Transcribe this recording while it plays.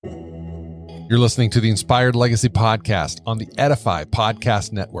You're listening to the Inspired Legacy Podcast on the Edify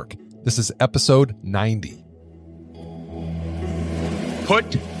Podcast Network. This is episode 90.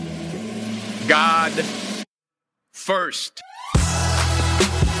 Put God first.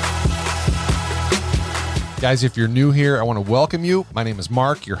 Guys, if you're new here, I want to welcome you. My name is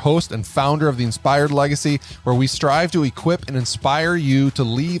Mark, your host and founder of the Inspired Legacy, where we strive to equip and inspire you to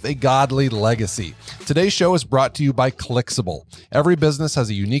leave a godly legacy. Today's show is brought to you by Clixible. Every business has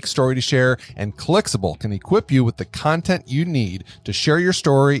a unique story to share, and Clixible can equip you with the content you need to share your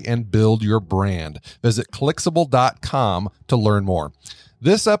story and build your brand. Visit Clixible.com to learn more.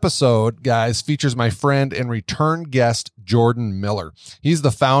 This episode, guys, features my friend and return guest, Jordan Miller. He's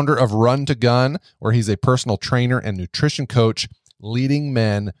the founder of Run to Gun, where he's a personal trainer and nutrition coach, leading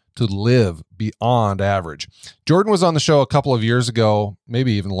men to live beyond average. Jordan was on the show a couple of years ago,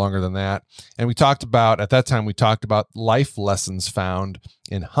 maybe even longer than that. And at that time, we talked about life lessons found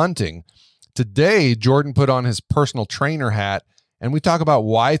in hunting. Today, Jordan put on his personal trainer hat, and we talk about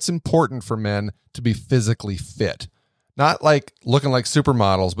why it's important for men to be physically fit. Not like looking like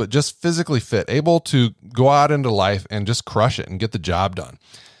supermodels, but just physically fit, able to go out into life and just crush it and get the job done.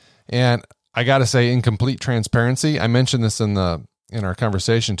 And I got to say, in complete transparency, I mentioned this in our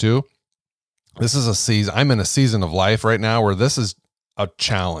conversation too. This is a season. I'm in a season of life right now where this is a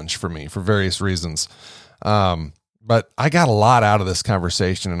challenge for me for various reasons. But I got a lot out of this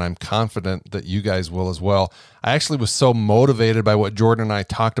conversation, and I'm confident that you guys will as well. I actually was so motivated by what Jordan and I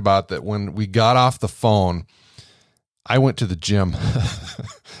talked about that when we got off the phone, I went to the gym.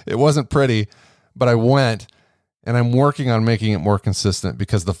 It wasn't pretty, but I went, and I'm working on making it more consistent,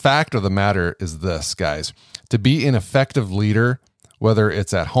 because the fact of the matter is this, guys: to be an effective leader, whether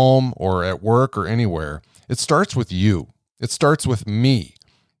it's at home or at work or anywhere, it starts with you. It starts with me.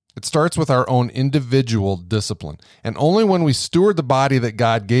 It starts with our own individual discipline. And only when we steward the body that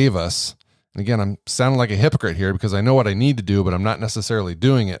God gave us, and again, I'm sounding like a hypocrite here because I know what I need to do, but I'm not necessarily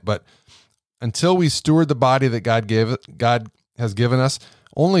doing it. But until we steward the body that God has given us,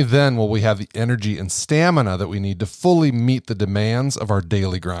 only then will we have the energy and stamina that we need to fully meet the demands of our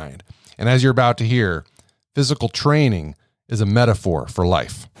daily grind. And as you're about to hear, physical training is a metaphor for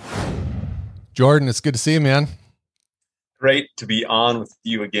life. Jordan, it's good to see you, man. Great to be on with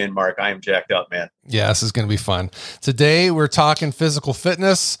you again, Mark. I am jacked up, man. Yeah, this is going to be fun. Today, we're talking physical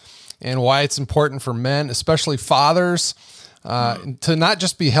fitness and why it's important for men, especially fathers, to not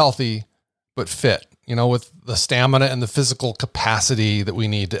just be healthy, but fit, with the stamina and the physical capacity that we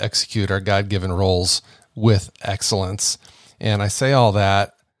need to execute our God-given roles with excellence. And I say all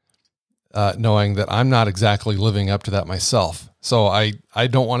that knowing that I'm not exactly living up to that myself. So I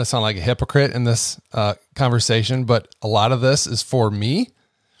don't want to sound like a hypocrite in this conversation, but a lot of this is for me,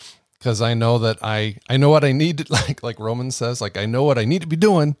 because I know that I know what I need to, like Romans says, I know what I need to be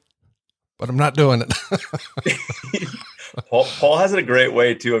doing, but I'm not doing it. Paul has it a great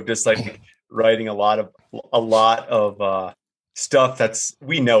way too, of just writing a lot of stuff that's,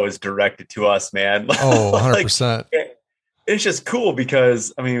 we know, is directed to us, man. Oh, 100%. It's just cool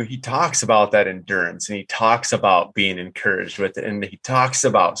because, he talks about that endurance, and he talks about being encouraged with it, and he talks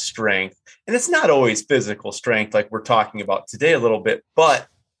about strength. And it's not always physical strength like we're talking about today a little bit, but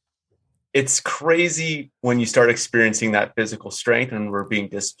it's crazy when you start experiencing that physical strength and we're being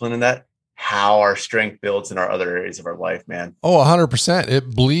disciplined in that, how our strength builds in our other areas of our life, man. Oh, 100%.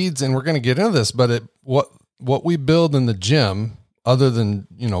 It bleeds, and we're going to get into this, but what we build in the gym, other than,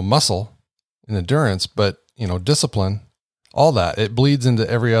 muscle and endurance, but, discipline, all that, it bleeds into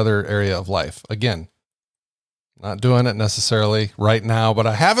every other area of life. Again, not doing it necessarily right now, but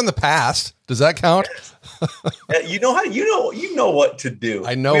I have in the past. Does that count? You know what to do.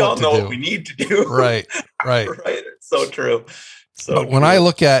 I know we what all to know do. what we need to do. Right. Right. It's so true. But when I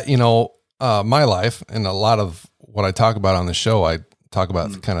look at, my life, and a lot of what I talk about on the show, I talk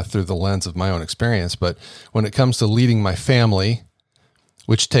about kind of through the lens of my own experience. But when it comes to leading my family,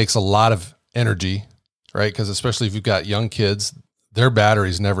 which takes a lot of energy, right? Because especially if you've got young kids, their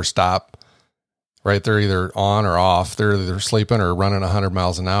batteries never stop, right? They're either on or off. They're either sleeping or running 100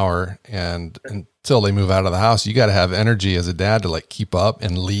 miles an hour. And until they move out of the house, you got to have energy as a dad to keep up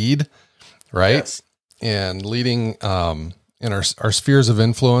and lead, right? Yes. And leading, in our spheres of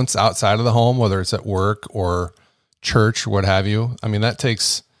influence outside of the home, whether it's at work or church, what have you. It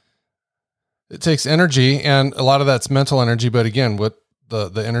takes energy, and a lot of that's mental energy. But again, with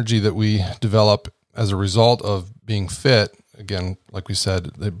the energy that we develop as a result of being fit, again, like we said,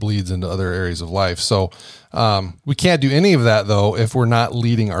 it bleeds into other areas of life. So we can't do any of that though if we're not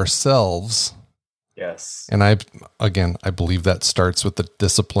leading ourselves. Yes. And I believe that starts with the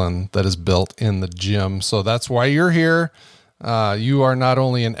discipline that is built in the gym. So that's why you're here. You are not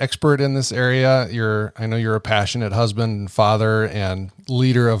only an expert in this area, I know you're a passionate husband and father and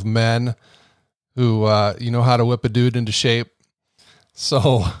leader of men who, you know how to whip a dude into shape.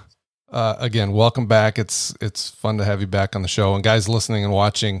 So, again, welcome back. It's fun to have you back on the show. And guys listening and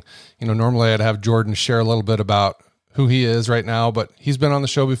watching, normally I'd have Jordan share a little bit about who he is right now, but he's been on the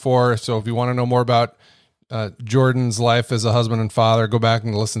show before. So if you want to know more about Jordan's life as a husband and father, go back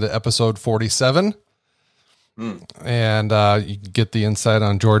and listen to episode 47. And you get the insight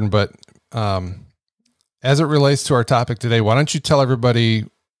on Jordan. But as it relates to our topic today, why don't you tell everybody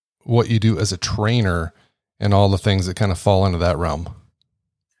what you do as a trainer and all the things that kind of fall into that realm?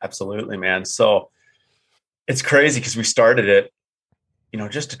 Absolutely, man. So it's crazy because we started it,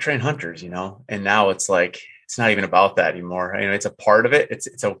 just to train hunters, and now it's like, it's not even about that anymore. It's a part of it.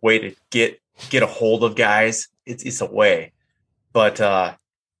 It's a way to get a hold of guys. It's a way, but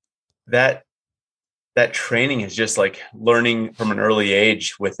that training is just like learning from an early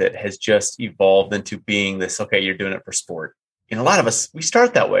age with it has just evolved into being this, okay, you're doing it for sport. A lot of us, we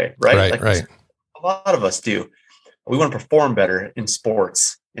start that way, right? Right. A lot of us do. We want to perform better in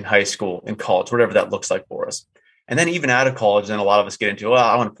sports, in high school, in college, whatever that looks like for us. And then even out of college, then a lot of us get into,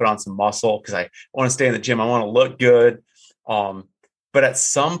 I want to put on some muscle because I want to stay in the gym. I want to look good. But at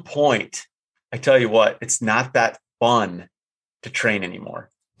some point, I tell you what, it's not that fun to train anymore.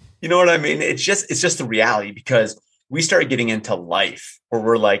 You know what I mean? It's just the reality, because we start getting into life where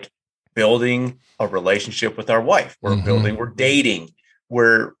we're like building a relationship with our wife. We're dating,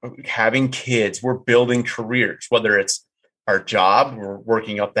 we're having kids, we're building careers, whether it's our job, we're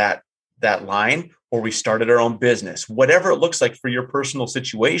working up that line, or we started our own business, whatever it looks like for your personal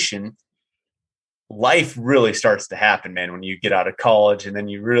situation. Life really starts to happen, man, when you get out of college, and then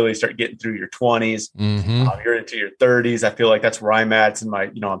you really start getting through your 20s. You're into your 30s. I feel like that's where I'm at.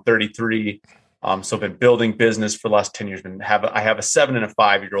 I'm 33. So I've been building business for the last 10 years. I have a 7 and a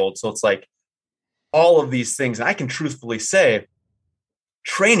 5-year-old. So it's like all of these things. And I can truthfully say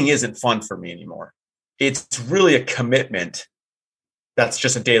training isn't fun for me anymore. It's really a commitment. That's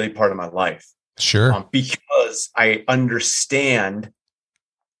just a daily part of my life. Sure. Because I understand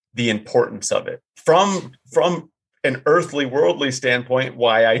the importance of it from an earthly, worldly standpoint,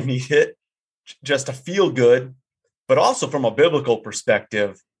 why I need it just to feel good, but also from a biblical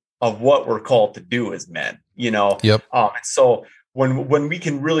perspective of what we're called to do as men, Yep. So when we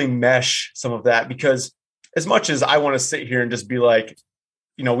can really mesh some of that, because as much as I want to sit here and just be like,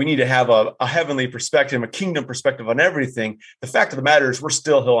 we need to have a heavenly perspective, a kingdom perspective on everything. The fact of the matter is we're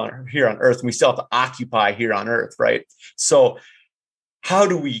still here on earth, and we still have to occupy here on earth. Right. So how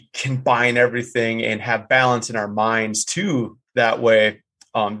do we combine everything and have balance in our minds too that way?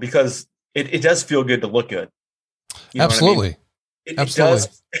 Because it does feel good to look good. Absolutely. Absolutely.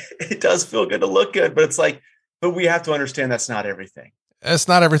 It does feel good to look good, but it's like, but we have to understand that's not everything. It's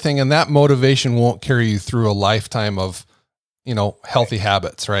not everything. And that motivation won't carry you through a lifetime of, healthy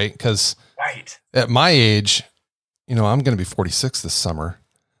habits, right? Because at my age, I'm going to be 46 this summer,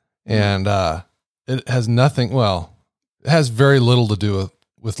 and it has nothing, it has very little to do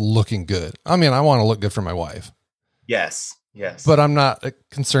with looking good. I mean, I want to look good for my wife. Yes. But I'm not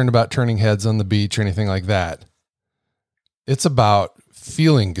concerned about turning heads on the beach or anything like that. It's about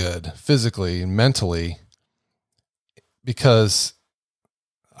feeling good physically and mentally, because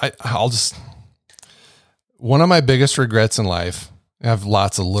one of my biggest regrets in life, I have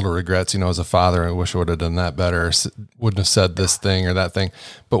lots of little regrets, as a father, I wish I would have done that better, or wouldn't have said this thing or that thing.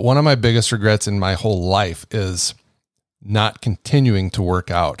 But one of my biggest regrets in my whole life is not continuing to work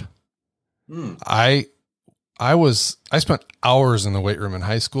out. I spent hours in the weight room in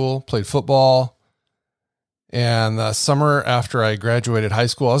high school, played football. And the summer after I graduated high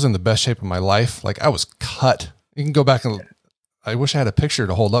school, I was in the best shape of my life. Like, I was cut. You can go back and I wish I had a picture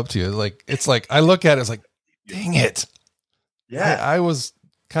to hold up to you. It's like, I look at it, it's like, dang it. Yeah. I was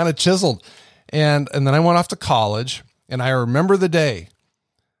kind of chiseled. And then I went off to college, and I remember the day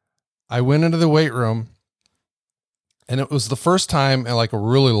I went into the weight room, and it was the first time in like a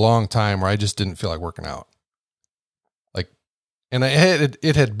really long time where I just didn't feel like working out. And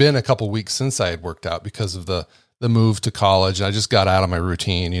it had been a couple weeks since I had worked out because of the move to college. I just got out of my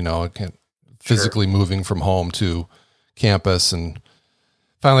routine, physically moving from home to campus, and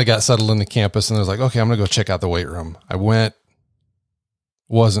finally got settled into campus. And I was like, okay, I'm going to go check out the weight room. I went,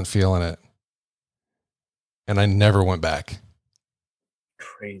 wasn't feeling it, and I never went back.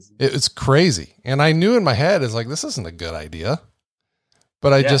 Crazy. It's crazy. And I knew in my head, it's like, this isn't a good idea.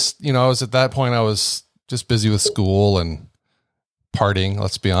 But I just, I was at that point, I was just busy with school and partying.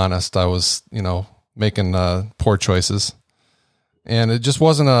 Let's be honest. I was, making poor choices. And it just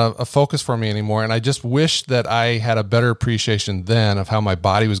wasn't a focus for me anymore. And I just wish that I had a better appreciation then of how my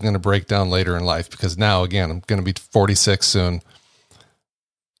body was going to break down later in life. Because now, again, I'm going to be 46 soon.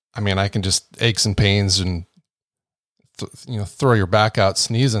 I mean, I can just aches and pains and, throw your back out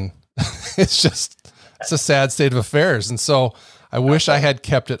sneezing. It's a sad state of affairs. And so I wish I had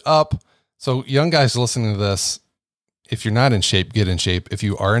kept it up. So young guys listening to this, if you're not in shape, get in shape. If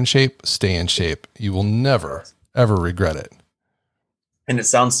you are in shape, stay in shape. You will never, ever regret it. And it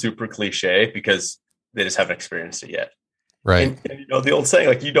sounds super cliche because they just haven't experienced it yet. Right. And the old saying,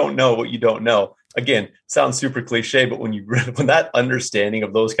 like, you don't know what you don't know. Again, sounds super cliche, but when that understanding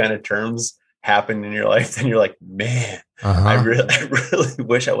of those kind of terms happen in your life, then you're like, man, I really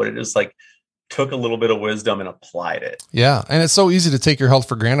wish I would have just like took a little bit of wisdom and applied it. Yeah. And it's so easy to take your health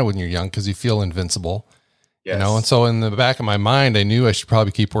for granted when you're young because you feel invincible. Yes. And so in the back of my mind, I knew I should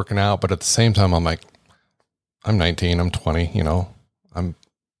probably keep working out, but at the same time, I'm like, I'm 19, I'm 20, I'm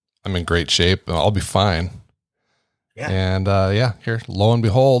in great shape. I'll be fine. Yeah. And here, lo and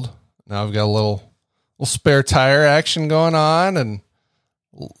behold, now I've got a little spare tire action going on, and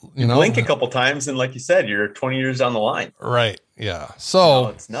you blink a couple times, and like you said, you're 20 years down the line. Right. Yeah. So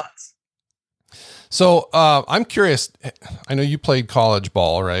it's nuts. So I'm curious. I know you played college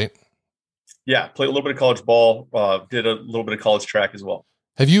ball, right? Yeah, played a little bit of college ball. Did a little bit of college track as well.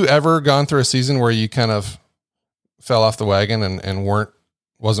 Have you ever gone through a season where you kind of fell off the wagon and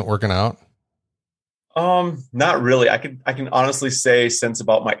wasn't working out? Not really. I can honestly say since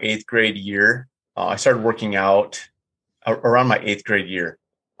about my 8th grade year, I started working out around my 8th grade year.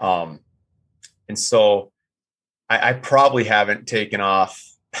 And so I probably haven't taken off.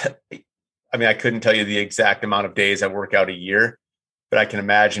 I mean, I couldn't tell you the exact amount of days I work out a year, but I can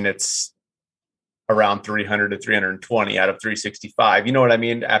imagine it's around 300 to 320 out of 365. You know what I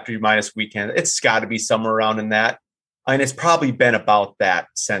mean? After you minus weekend, it's got to be somewhere around in that. And it's probably been about that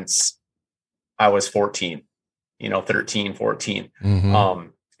since I was 14, 13, 14. Mm-hmm.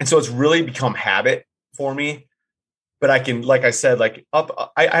 And so it's really become habit for me, but I can, like I said,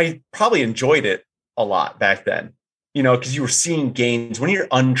 I probably enjoyed it a lot back then, because you were seeing gains when you're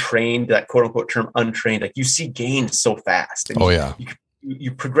untrained, that quote unquote term untrained, like you see gains so fast. And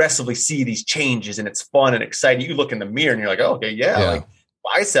you progressively see these changes, and it's fun and exciting. You look in the mirror and you're like, oh, okay, like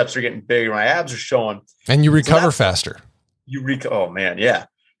biceps are getting bigger, my abs are showing, and you recover faster. Oh man, yeah.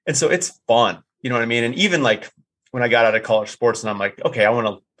 And so it's fun, you know what I mean? And even like when I got out of college sports, and I'm like, okay, I want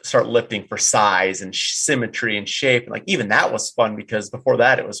to start lifting for size and symmetry and shape, and like even that was fun because before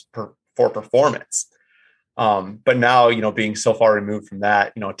that it was for performance. But now, being so far removed from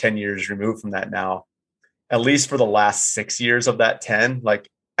that, 10 years removed from that now, at least for the last 6 years of that 10, like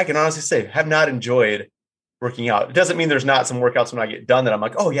I can honestly say, have not enjoyed working out. It doesn't mean there's not some workouts when I get done that I'm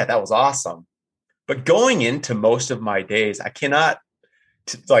like, oh yeah, that was awesome. But going into most of my days, I cannot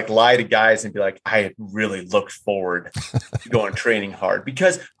lie to guys and be like, I really looked forward to going training hard,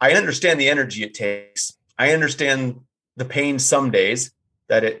 because I understand the energy it takes. I understand the pain some days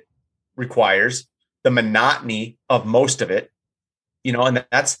that it requires, the monotony of most of it, and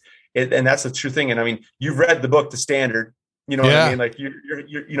that's it. And that's the true thing. And I mean, you've read the book, The Standard, what I mean? Like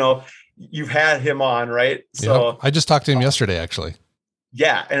you're you've had him on, right? So I just talked to him yesterday, actually.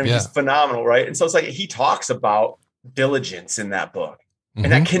 Yeah. And he's phenomenal. Right. And so it's like, he talks about diligence in that book. Mm-hmm.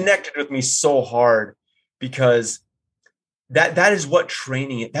 And that connected with me so hard, because that is what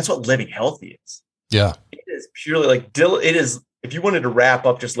training, that's what living healthy is. Yeah. It is purely like, it is, if you wanted to wrap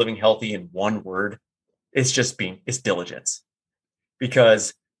up just living healthy in one word, it's diligence,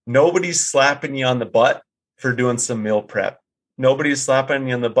 because nobody's slapping you on the butt for doing some meal prep. Nobody's slapping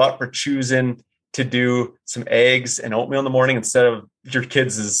you on the butt for choosing to do some eggs and oatmeal in the morning instead of your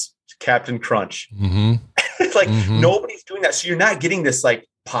kids' Captain Crunch. Mm-hmm. It's like nobody's doing that. So you're not getting this like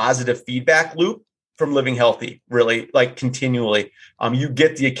positive feedback loop from living healthy, really, like continually. You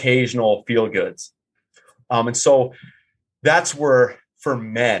get the occasional feel goods. And so that's where, for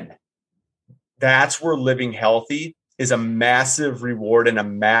men, that's where living healthy is a massive reward and a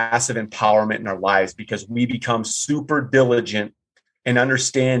massive empowerment in our lives, because we become super diligent and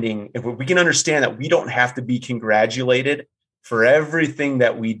understanding. If we can understand that we don't have to be congratulated for everything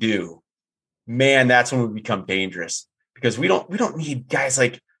that we do, man, that's when we become dangerous, because we don't need guys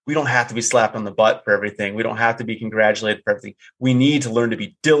like, we don't have to be slapped on the butt for everything. We don't have to be congratulated for everything. We need to learn to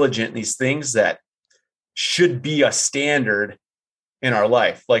be diligent in these things that should be a standard in our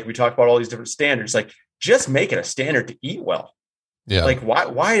life. Like we talk about all these different standards, like just make it a standard to eat well. Yeah. Like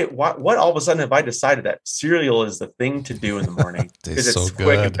why, what all of a sudden have I decided that cereal is the thing to do in the morning? Because Tastes it's so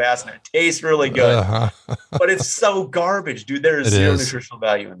quick and good. fast and it tastes really good, Uh-huh. but it's so garbage, dude. There is It zero is. nutritional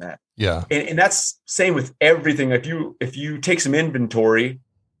value in that. Yeah. And that's same with everything. If you take some inventory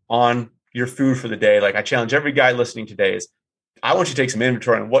on your food for the day, like I challenge every guy listening today is I want you to take some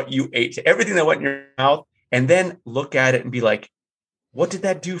inventory on what you ate, everything that went in your mouth, and then look at it and be like, what did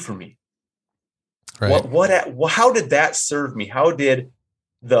that do for me? Right. How did that serve me? How did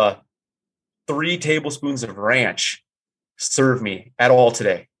the 3 tablespoons of ranch serve me at all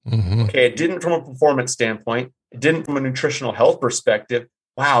today? Mm-hmm. Okay. It didn't from a performance standpoint. It didn't from a nutritional health perspective.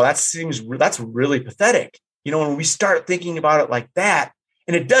 Wow. That's really pathetic. You know, when we start thinking about it like that,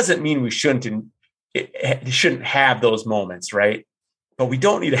 and it doesn't mean we shouldn't have those moments, right? But we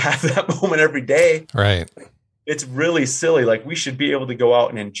don't need to have that moment every day. Right. It's really silly. Like we should be able to go out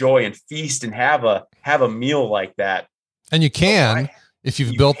and enjoy and feast and have a meal like that. And you can, if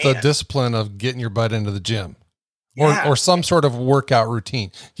you've built the can. discipline of getting your butt into the gym Yeah. or some sort of workout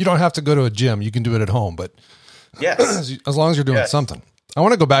routine. You don't have to go to a gym. You can do it at home, but Yes. as long as you're doing Yes. something. I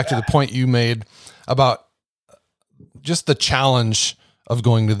want to go back to the point you made about just the challenge of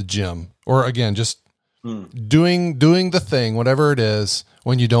going to the gym, or again, just doing the thing, whatever it is,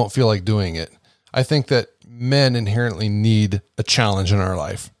 when you don't feel like doing it. I think that men inherently need a challenge in our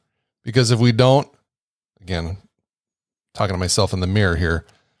life, because if we don't, again, talking to myself in the mirror here,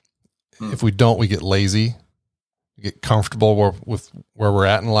 if we don't, we get lazy, we get comfortable with where we're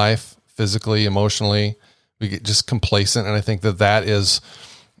at in life, physically, emotionally, we get just complacent. And I think that is,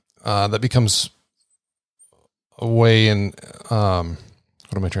 that becomes a way in,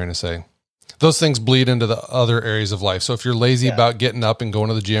 what am I trying to say? Those things bleed into the other areas of life. So if you're lazy about getting up and going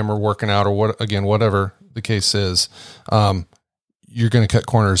to the gym or working out or whatever the case is, you're going to cut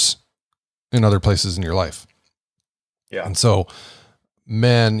corners in other places in your life. Yeah. And so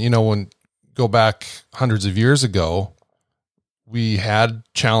men, go back hundreds of years ago, we had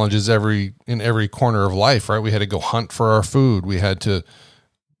challenges in every corner of life, right? We had to go hunt for our food. We had to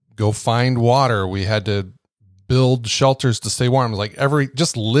go find water. We had to build shelters to stay warm. Like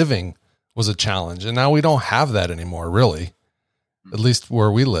just living was a challenge. And now we don't have that anymore, really, at least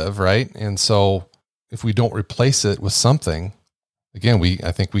where we live. Right. And so if we don't replace it with something, again,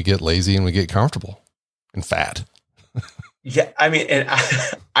 I think we get lazy and we get comfortable and fat. Yeah. I mean, and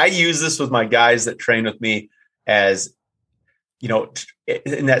I use this with my guys that train with me as,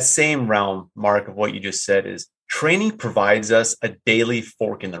 in that same realm, Mark, of what you just said is training provides us a daily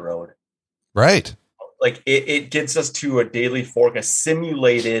fork in the road. Right. Like it gets us to a daily fork, a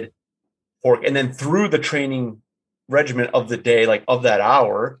simulated fork. And then through the training regimen of the day, like of that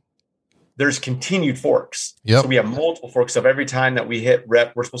hour, there's continued forks. Yep. So we have multiple forks of every time that we hit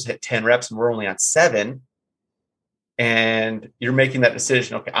rep, we're supposed to hit 10 reps and we're only on 7. And you're making that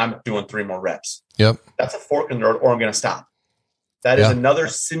decision. Okay, I'm doing 3 more reps. Yep. That's a fork in the road, or I'm going to stop. That is another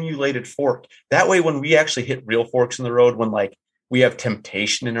simulated fork. That way, when we actually hit real forks in the road, when like we have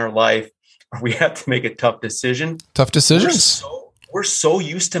temptation in our life, or we have to make a tough decision. Tough decisions. We're so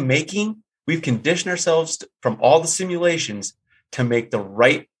used to we've conditioned ourselves from all the simulations to make the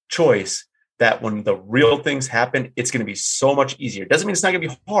right choice, that when the real things happen, it's going to be so much easier. It doesn't mean it's not going to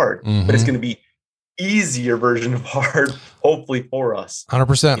be hard, but it's going to be easier version of hard, hopefully, for us.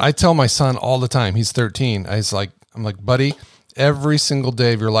 100%. I tell my son all the time, he's 13. I'm like, buddy, every single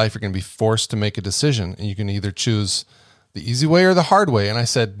day of your life, you're going to be forced to make a decision, and you can either choose the easy way or the hard way. And I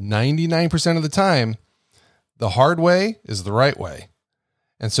said 99% of the time, the hard way is the right way.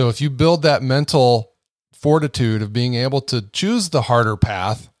 And so if you build that mental fortitude of being able to choose the harder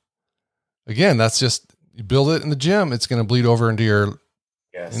path, again, that's just, you build it in the gym, it's going to bleed over into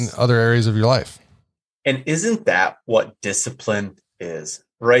in other areas of your life. And isn't that what discipline is?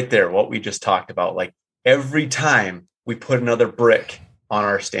 Right there, what we just talked about. Like every time we put another brick on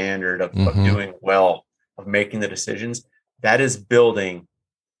our standard of doing well, of making the decisions, that is building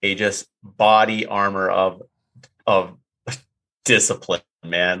a just body armor of discipline,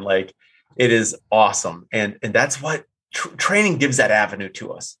 man. Like it is awesome. And that's what training gives that avenue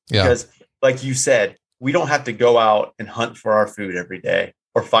to us. Yeah. Because like you said, we don't have to go out and hunt for our food every day,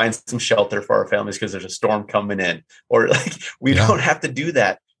 or find some shelter for our families because there's a storm coming in, or like we don't have to do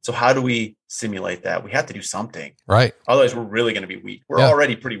that. So how do we simulate that? We have to do something, right? Otherwise we're really going to be weak. We're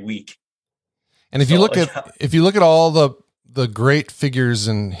already pretty weak. And if you look at all the great figures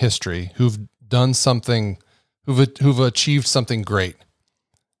in history who've done something, who've achieved something great,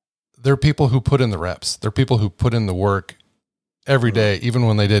 they're people who put in the reps. They're people who put in the work every day, even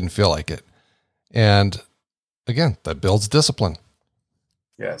when they didn't feel like it. And again, that builds discipline.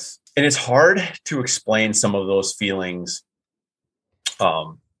 Yes. And it's hard to explain some of those feelings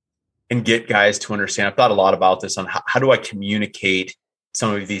and get guys to understand. I've thought a lot about this on how do I communicate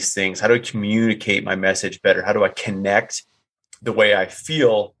some of these things? How do I communicate my message better? How do I connect the way I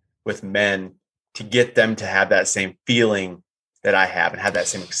feel with men to get them to have that same feeling that I have and have that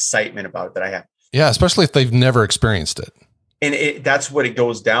same excitement about it that I have? Yeah, especially if they've never experienced it. And that's what it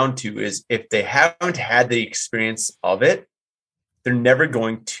goes down to, is if they haven't had the experience of it, they're never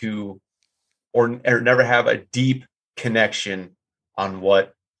going to, or never have a deep connection on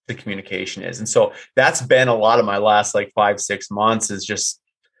what the communication is. And so that's been a lot of my last like 5-6 months, is just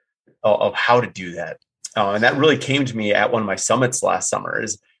of how to do that. And that really came to me at one of my summits last summer.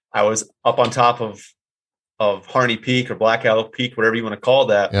 Is I was up on top of Harney Peak or Black Elk Peak, whatever you want to call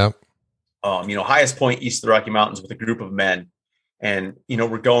that. Yep. Highest point east of the Rocky Mountains, with a group of men. And,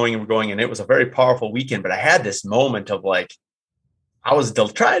 we're going, and it was a very powerful weekend, but I had this moment of like, I was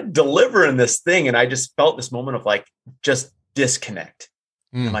trying to deliver in this thing. And I just felt this moment of like, just disconnect.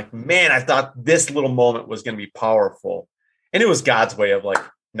 I'm like, man, I thought this little moment was going to be powerful. And it was God's way of like,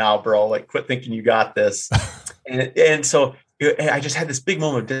 nah, bro, like quit thinking you got this. and so I just had this big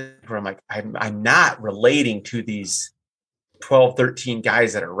moment where I'm like, I'm not relating to these 12, 13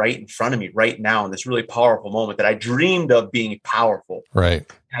 guys that are right in front of me right now in this really powerful moment that I dreamed of being powerful.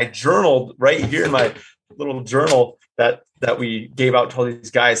 Right. I journaled right here in my little journal that we gave out to all these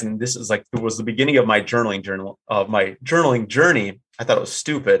guys. And this is like, it was the beginning of my journaling journey. I thought it was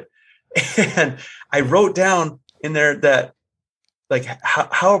stupid. And I wrote down in there that like,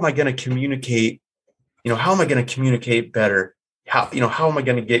 how am I going to communicate? How am I going to communicate better? How am I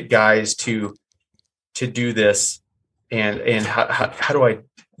going to get guys to do this? And how do I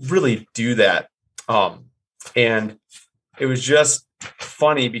really do that? And it was just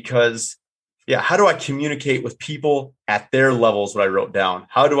funny because, how do I communicate with people at their levels? What I wrote down.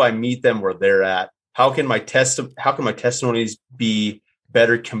 How do I meet them where they're at? How can my testimonies be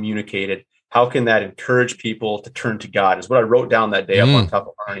better communicated? How can that encourage people to turn to God? Is what I wrote down that day up on top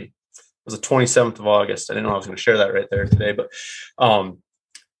of Arnie. It was the 27th of August. I didn't know I was going to share that right there today, but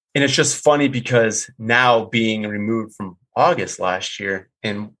and it's just funny because now, being removed from August last year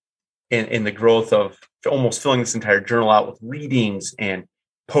and in the growth of almost filling this entire journal out with readings and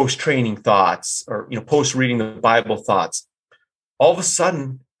post-training thoughts, or, post-reading the Bible thoughts, all of a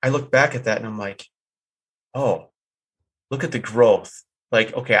sudden I look back at that and I'm like, oh, look at the growth.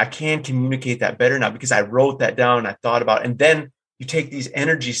 Like, okay, I can communicate that better now because I wrote that down. I thought about it. And then you take these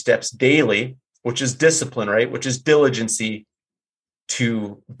energy steps daily, which is discipline, right? Which is diligency,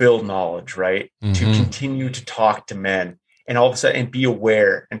 to build knowledge, right? To continue to talk to men, and all of a sudden, and be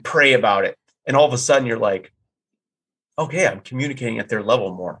aware and pray about it. And all of a sudden you're like, okay, I'm communicating at their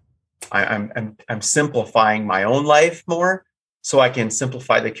level more. I'm simplifying my own life more, so I can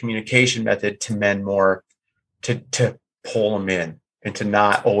simplify the communication method to men more, to pull them in and to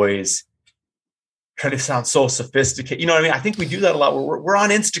not always try to sound so sophisticated. You know what I mean? I think we do that a lot. We're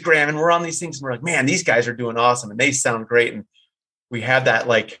on Instagram and we're on these things and we're like, man, these guys are doing awesome and they sound great. And we have that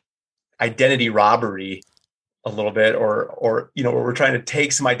like identity robbery a little bit, or where we're trying to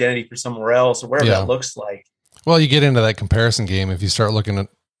take some identity for somewhere else, or whatever that looks like. Well, you get into that comparison game if you start looking at,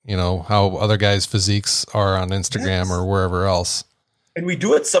 how other guys' physiques are on Instagram or wherever else. And we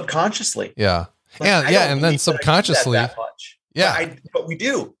do it subconsciously. Yeah. And then subconsciously. That much. Yeah. But we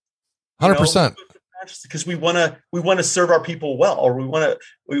do. 100%. Because we want to serve our people well, or we want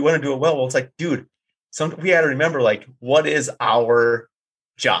to do it well. Well, it's like, dude, we had to remember, like, what is our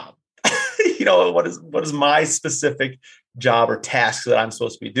job? What is my specific job or task that I'm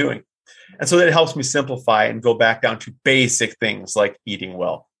supposed to be doing? And so that it helps me simplify and go back down to basic things like eating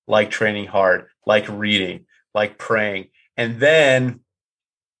well, like training hard, like reading, like praying. And then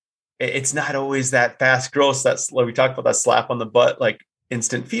it's not always that fast growth. That's like we talked about, that slap on the butt, like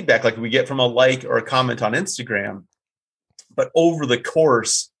instant feedback, like we get from a like or a comment on Instagram. But over the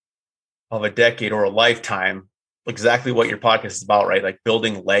course of a decade or a lifetime, exactly what your podcast is about, right? Like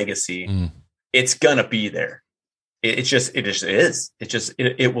building legacy, it's gonna be there. It just is.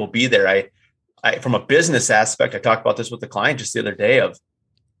 It will be there. I from a business aspect, I talked about this with the client just the other day.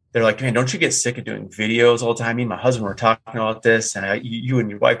 They're like, man, don't you get sick of doing videos all the time? Me and my husband were talking about this, and you and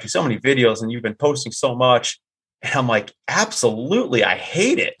your wife do so many videos, and you've been posting so much. And I'm like, absolutely, I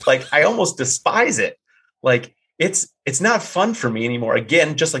hate it. Like, I almost despise it. Like, it's not fun for me anymore.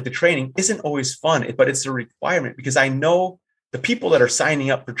 Again, just like the training isn't always fun, but it's a requirement, because I know the people that are signing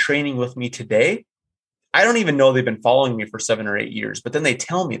up for training with me today, I don't even know they've been following me for 7 or 8 years, but then they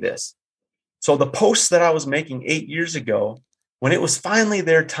tell me this. So the posts that I was making 8 years ago, when it was finally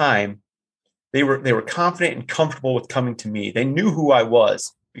their time, they were confident and comfortable with coming to me. They knew who I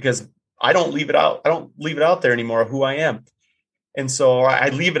was, because I don't leave it out. I don't leave it out there anymore, who I am. And so I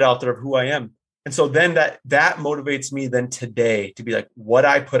leave it out there of who I am. And so then that motivates me then today to be like, what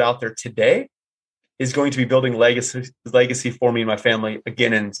I put out there today is going to be building legacy for me and my family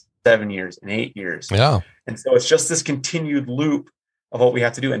again in 7 years, in 8 years. Yeah. And so it's just this continued loop of what we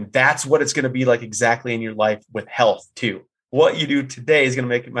have to do. And that's what it's going to be like exactly in your life with health too. What you do today is going to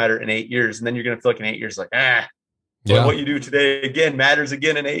make it matter in 8 years. And then you're going to feel like in 8 years, like, But what you do today again matters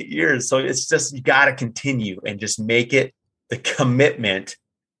again in 8 years. So it's just, you got to continue and just make it the commitment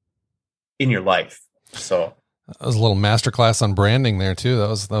in your life. So that was a little masterclass on branding there too.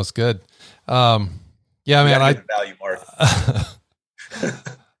 That was good. Yeah, man, I value Mark.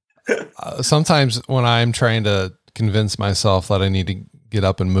 Sometimes when I'm trying to convince myself that I need to get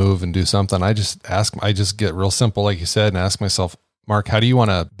up and move and do something, I just get real simple, like you said, and ask myself, Mark, how do you want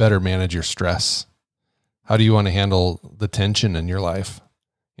to better manage your stress? How do you want to handle the tension in your life?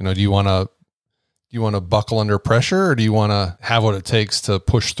 You know, do you want to buckle under pressure, or do you want to have what it takes to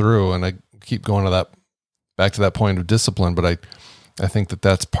push through? And I keep going back to that point of discipline, but I think that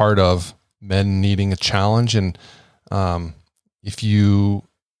that's part of men needing a challenge. And if you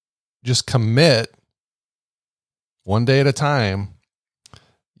just commit one day at a time,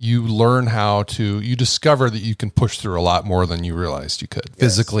 you discover that you can push through a lot more than you realized you could,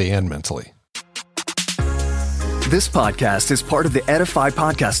 physically and mentally. This podcast is part of the Edify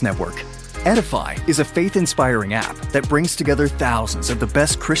Podcast Network. Edify is a faith-inspiring app that brings together thousands of the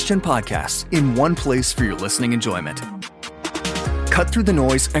best Christian podcasts in one place for your listening enjoyment. Cut through the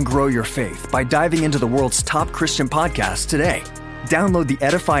noise and grow your faith by diving into the world's top Christian podcasts today. Download the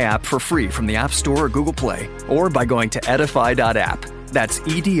Edify app for free from the App Store or Google Play, or by going to edify.app. That's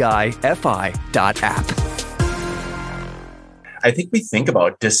EDIFI.app. I think we think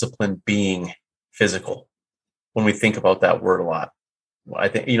about discipline being physical when we think about that word a lot. I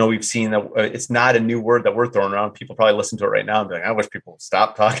think, we've seen that it's not a new word that we're throwing around. People probably listen to it right now and be like, I wish people would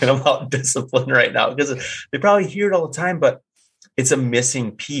stop talking about discipline right now, because they probably hear it all the time, but it's a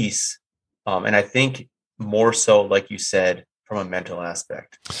missing piece. And I think more so, like you said, from a mental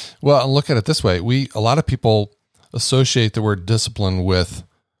aspect. Well, look at it this way. A lot of people associate the word discipline with,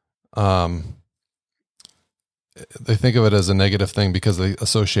 they think of it as a negative thing because they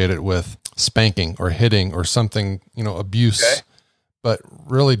associate it with spanking or hitting or something, abuse. Okay. But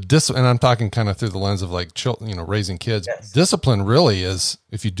really, and I'm talking kind of through the lens of like children, raising kids. Yes. Discipline really is,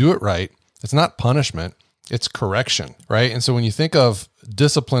 if you do it right, it's not punishment, it's correction, right? And so when you think of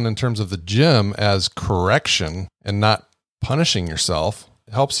discipline in terms of the gym as correction and not punishing yourself,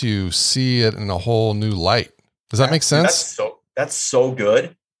 it helps you see it in a whole new light. Does that make sense? That's so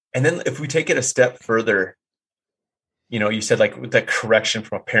good. And then if we take it a step further, you said like with that correction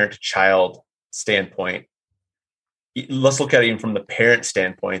from a parent to child standpoint, let's look at it even from the parent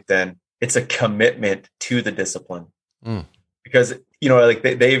standpoint. Then it's a commitment to the discipline, because like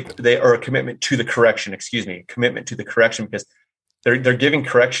they are a commitment to the correction. Commitment to the correction, because they're giving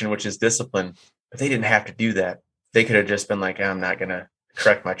correction, which is discipline, but they didn't have to do that. They could have just been like, I'm not going to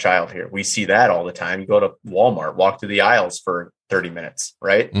correct my child here. We see that all the time. You go to Walmart, walk through the aisles for 30 minutes,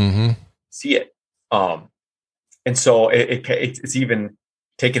 right? Mm-hmm. See it. And so it's even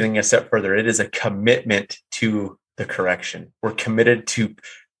taking a step further. It is a commitment to the correction. We're committed to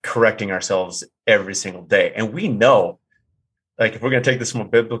correcting ourselves every single day. And we know, like, if we're going to take this from a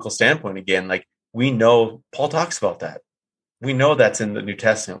biblical standpoint again, like, we know Paul talks about that. We know that's in the New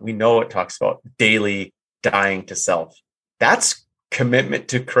Testament. We know it talks about daily dying to self. That's commitment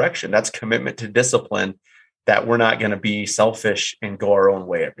to correction. That's commitment to discipline, that we're not going to be selfish and go our own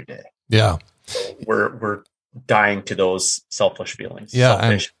way every day. Yeah. We're dying to those selfish feelings. Yeah.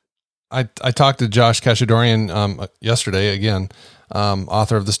 Selfish. I talked to Josh Kashadorian yesterday, again,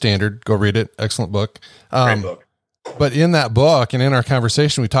 author of The Standard. Go read it. Excellent book. Great book. But in that book and in our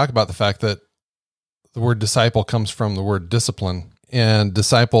conversation, we talk about the fact that the word disciple comes from the word discipline, and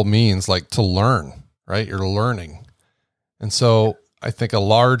disciple means like to learn, right? You're learning. And so I think a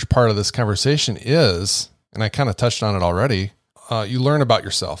large part of this conversation is, and I kind of touched on it already, you learn about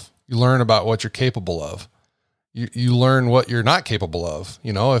yourself. You learn about what you're capable of. You learn what you're not capable of.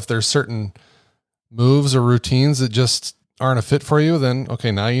 If there's certain moves or routines that just aren't a fit for you, then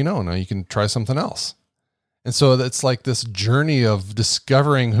okay, now you can try something else. And so it's like this journey of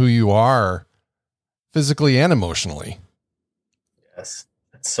discovering who you are physically and emotionally. Yes,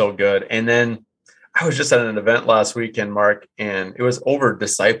 that's so good. And then I was just at an event last weekend, Mark, and it was over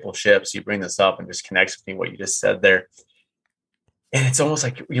discipleship. So you bring this up and just connects with me, what you just said there. And it's almost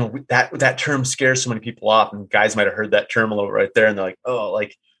like, that term scares so many people off, and guys might've heard that term a little right there. And they're like, oh,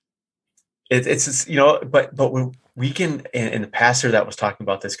 like it's just, but when we can, and the pastor that was talking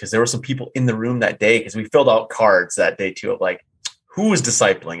about this, because there were some people in the room that day, because we filled out cards that day too, of like, who is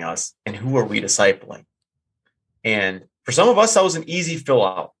discipling us and who are we discipling? And for some of us, that was an easy fill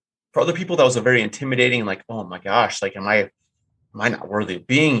out. For other people, that was a very intimidating, like, oh my gosh, like, am I not worthy of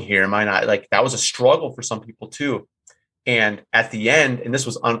being here? Am I not, like, that was a struggle for some people too. And at the end, and this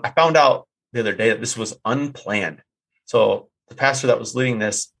was, I found out the other day that this was unplanned. So the pastor that was leading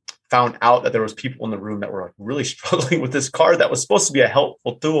this found out that there was people in the room that were like really struggling with this card that was supposed to be a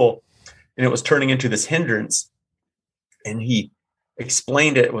helpful tool, and it was turning into this hindrance. And he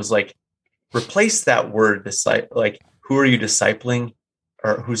explained it. It was like, replace that word disciple, like, who are you discipling,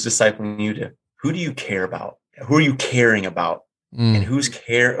 or who's discipling you to, who do you care about? Who are you caring about? And who's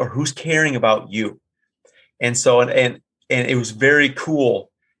caring about you? And so, and it was very cool,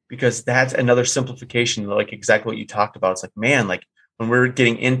 because that's another simplification, like exactly what you talked about. It's like, man, like when we're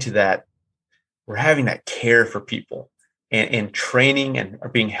getting into that, we're having that care for people and training and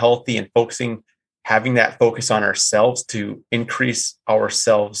being healthy and focusing, having that focus on ourselves to increase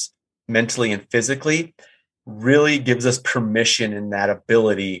ourselves mentally and physically really gives us permission in that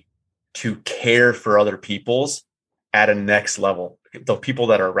ability to care for other people's at a next level. The people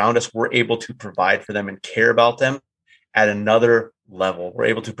that are around us, we're able to provide for them and care about them at another level. We're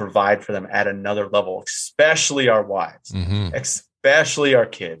able to provide for them at another level, especially our wives, especially our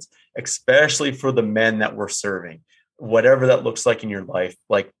kids, especially for the men that we're serving, whatever that looks like in your life.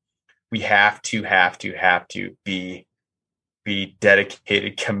 Like, we have to be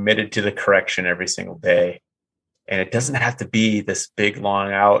dedicated, committed to the correction every single day. And it doesn't have to be this big,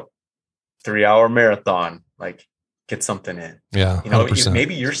 long out 3-hour marathon. Like, get something in. Yeah. 100%.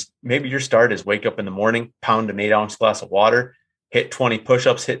 Maybe your start is wake up in the morning, pound an 8-ounce glass of water, hit 20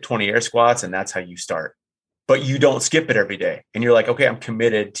 push-ups, hit 20 air squats, and that's how you start. But you don't skip it every day. And you're like, okay, I'm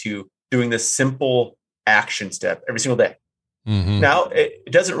committed to doing this simple action step every single day. Now,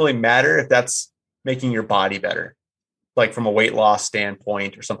 it doesn't really matter if that's making your body better, like from a weight loss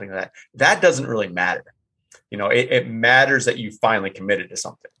standpoint or something like that. That doesn't really matter. It matters that you finally committed to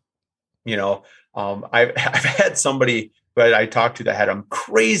something. I've had somebody that I talked to that had a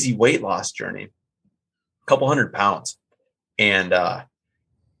crazy weight loss journey, a couple 100 pounds. And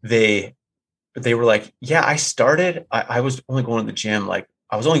they were like, yeah, I started, I was only going to the gym. Like,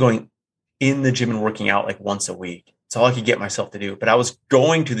 I was only going in the gym and working out like once a week. It's all I could get myself to do. But I was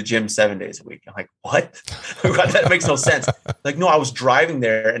going to the gym 7 days a week. I'm like, what? That makes no sense. Like, no, I was driving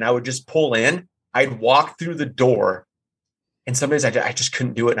there and I would just pull in. I'd walk through the door, and some days I just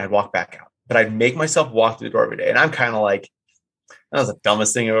couldn't do it, and I'd walk back out. But I'd make myself walk through the door every day. And I'm kind of like, that was the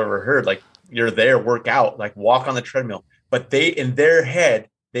dumbest thing I've ever heard. Like, you're there, work out, like walk on the treadmill. But in their head,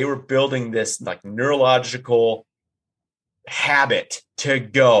 they were building this like neurological habit to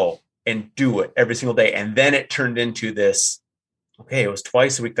go and do it every single day. And then it turned into this, okay, it was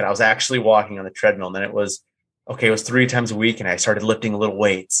twice a week that I was actually walking on the treadmill. And then it was 3 times a week. And I started lifting little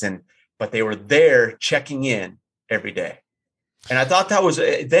weights, but they were there checking in every day. And I thought that was,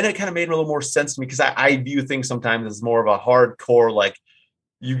 then it kind of made a little more sense to me, because I view things sometimes as more of a hardcore, like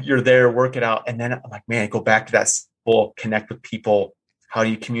you're there, work it out. And then I'm like, man, go back to that simple, connect with people. How do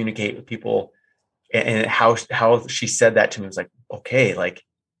you communicate with people? And how she said that to me was like, okay, like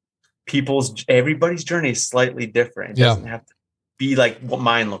everybody's journey is slightly different. It doesn't have to be like what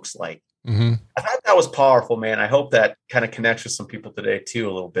mine looks like. I thought that was powerful, man. I hope that kind of connects with some people today too,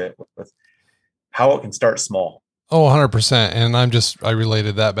 a little bit with how it can start small. Oh, 100%. And I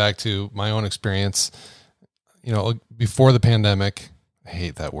related that back to my own experience, before the pandemic. I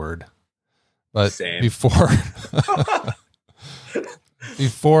hate that word, but Same. before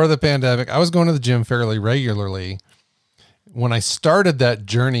the pandemic, I was going to the gym fairly regularly. When I started that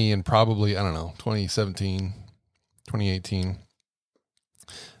journey in probably, 2017, 2018,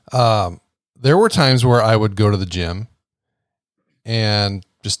 there were times where I would go to the gym and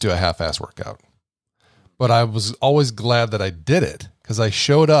just do a half-ass workout. But I was always glad that I did it, because I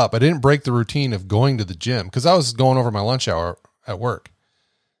showed up. I didn't break the routine of going to the gym, because I was going over my lunch hour at work.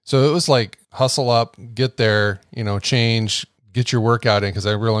 So it was like hustle up, get there, change, get your workout in, because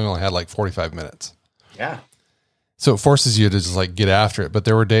I really only had like 45 minutes. Yeah. So it forces you to just like get after it. But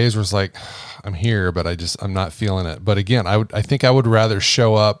there were days where it's like, I'm here, but I'm not feeling it. But again, I think I would rather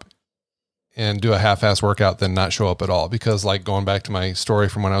show up and do a half-ass workout than not show up at all. Because like going back to my story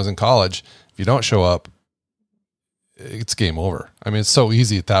from when I was in college, if you don't show up, it's game over. I mean, it's so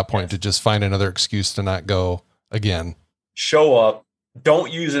easy at that point to just find another excuse to not go again. Show up.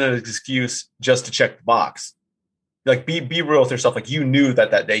 Don't use it as an excuse just to check the box. Like be real with yourself. Like, you knew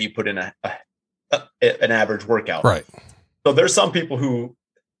that day you put in an average workout. Right. So there's some people who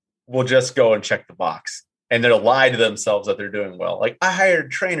will just go and check the box, and they'll lie to themselves that they're doing well. Like, I hired a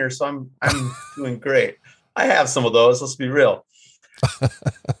trainer, so I'm doing great. I have some of those. Let's be real.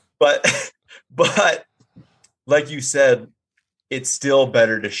 but like you said, it's still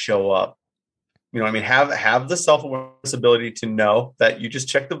better to show up. You know, I mean, have the self-awareness ability to know that you just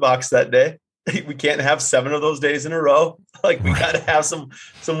checked the box that day. We can't have 7 of those days in a row. Like we got to have some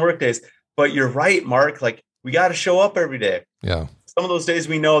work days. But you're right, Mark. Like we got to show up every day. Yeah. Some of those days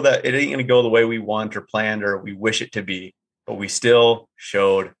we know that it ain't going to go the way we want or planned or we wish it to be, but we still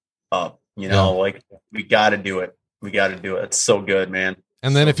showed up. You know, like we got to do it. We got to do it. It's so good, man.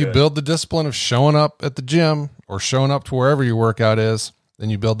 And then so if you build the discipline of showing up at the gym or showing up to wherever your workout is, then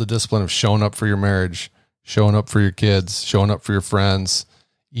you build the discipline of showing up for your marriage, showing up for your kids, showing up for your friends,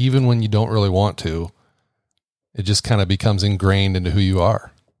 even when you don't really want to. It just kind of becomes ingrained into who you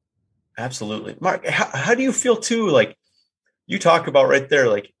are. Absolutely. Mark, how do you feel too? Like you talk about right there,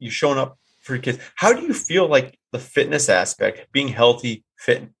 like you showing up for your kids. How do you feel like the fitness aspect, being healthy,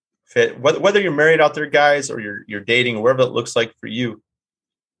 fit, whether you're married out there, guys, or you're dating or whatever it looks like for you?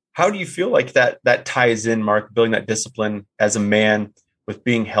 How do you feel like that ties in, Mark, building that discipline as a man with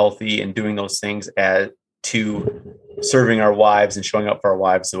being healthy and doing those things to serving our wives and showing up for our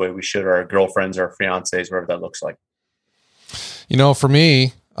wives the way we should, or our girlfriends or our fiancés, whatever that looks like? You know, for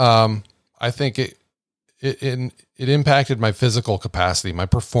me, I think it impacted my physical capacity, my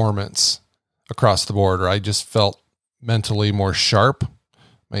performance across the board. Or I just felt mentally more sharp.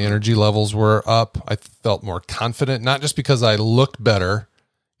 My energy levels were up. I felt more confident, not just because I looked better.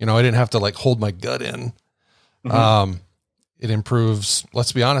 You know, I didn't have to like hold my gut in. Mm-hmm. It improves,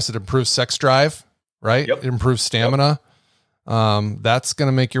 let's be honest, it improves sex drive, right? Yep. It improves stamina. That's going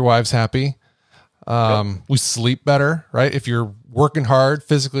to make your wives happy. We sleep better, right? If you're working hard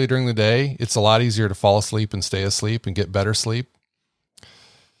physically during the day, it's a lot easier to fall asleep and stay asleep and get better sleep.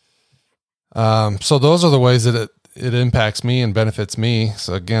 So those are the ways that it impacts me and benefits me.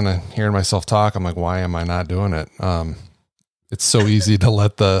 So again, hearing myself talk, I'm like, why am I not doing it? It's so easy to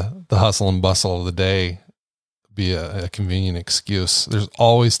let the hustle and bustle of the day be a convenient excuse. There's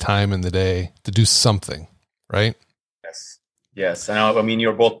always time in the day to do something, right? Yes. I mean,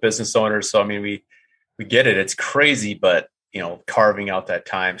 you're both business owners, so I mean, we get it. It's crazy, but you know, carving out that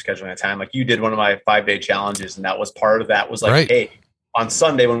time, scheduling that time, like you did one of my 5-day challenges, and that was part of that. Was like, right. Hey, on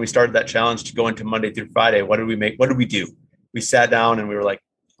Sunday when we started that challenge to go into Monday through Friday, what did we do? We sat down and we were like,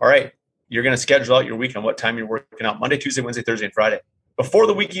 all right, you're going to schedule out your week on what time you're working out Monday, Tuesday, Wednesday, Thursday, and Friday before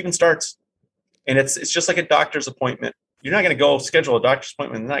the week even starts. And it's just like a doctor's appointment. You're not going to go schedule a doctor's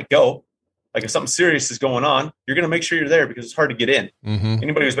appointment and not go. Like if something serious is going on, you're going to make sure you're there because it's hard to get in. Mm-hmm.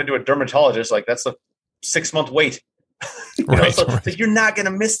 Anybody who's been to a dermatologist, like that's a 6-month wait. Right. So you're not going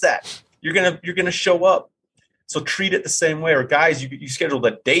to miss that. You're going to show up. So treat it the same way. Or guys, you scheduled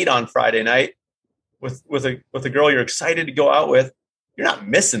a date on Friday night with a girl you're excited to go out with. You're not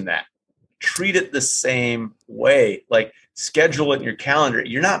missing that. Treat it the same way. Like schedule it in your calendar.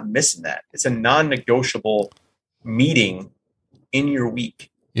 You're not missing that. It's a non-negotiable meeting in your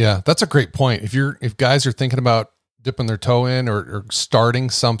week. Yeah, that's a great point. If guys are thinking about dipping their toe in or starting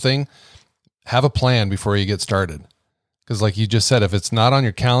something, have a plan before you get started. Because like you just said, if it's not on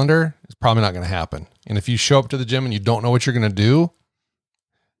your calendar, it's probably not going to happen. And if you show up to the gym and you don't know what you're going to do,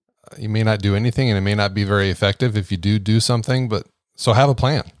 you may not do anything, and it may not be very effective if you do something. But so have a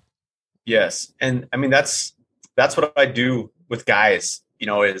plan. Yes. And I mean, that's what I do with guys, you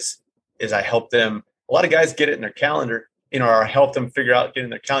know, is I help them. A lot of guys get it in their calendar, you know, or I help them figure out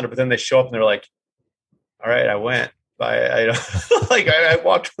getting their calendar, but then they show up and they're like, all right, I went. I like I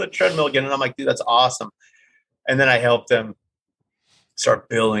walked on the treadmill again, and I'm like, dude, that's awesome. And then I help them start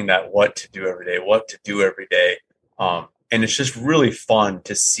building that what to do every day. And it's just really fun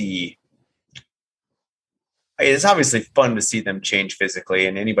to see. It's obviously fun to see them change physically.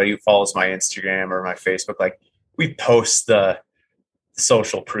 And anybody who follows my Instagram or my Facebook, like we post the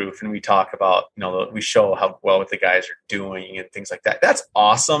social proof and we talk about, you know, we show how well what the guys are doing and things like that. That's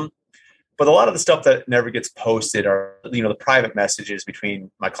awesome. But a lot of the stuff that never gets posted are, you know, the private messages between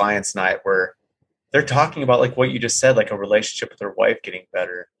my clients and I, where they're talking about like what you just said, like a relationship with their wife getting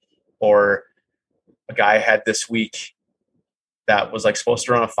better. Or a guy had this week that was like supposed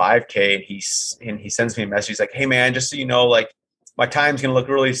to run a 5K, and he sends me a message. He's like, hey man, just so you know, like my time's going to look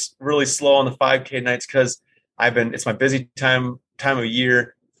really, really slow on the 5K nights because it's my busy time of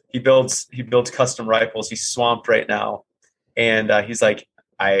year. He builds custom rifles. He's swamped right now. And he's like,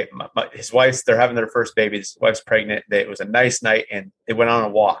 his wife's, they're having their first baby. His wife's pregnant. It was a nice night, and they went on a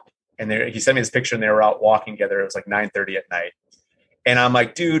walk. And he sent me this picture, and they were out walking together. It was like 9:30 at night. And I'm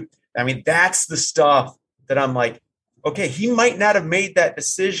like, dude, I mean, that's the stuff that I'm like, okay, he might not have made that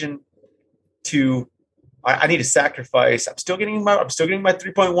decision I need to sacrifice. I'm still getting my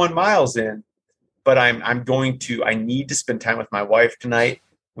 3.1 miles in, but I need to spend time with my wife tonight.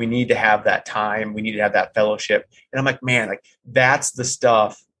 We need to have that time. We need to have that fellowship. And I'm like, man, like that's the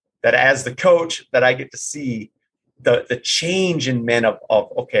stuff that as the coach that I get to see the change in men of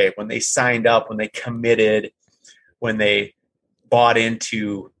okay, when they signed up, when they committed, when they bought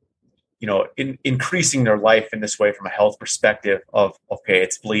into, increasing their life in this way from a health perspective of, okay,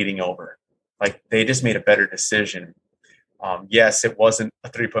 it's bleeding over. Like they just made a better decision. Yes, it wasn't a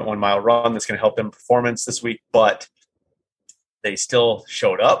 3.1 mile run that's going to help them performance this week, but they still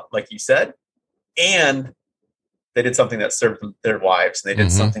showed up, like you said, and they did something that served them, their wives. And they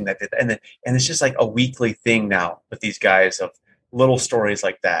did something that did, and it's just like a weekly thing now with these guys of little stories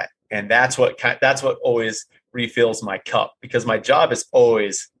like that. And that's what always refills my cup, because my job is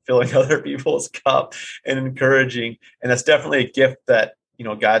always filling other people's cup and encouraging. And that's definitely a gift that,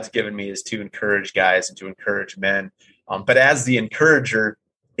 God's given me, is to encourage guys and to encourage men. But as the encourager,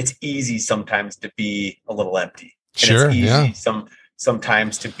 it's easy sometimes to be a little empty. And sure, it's easy yeah.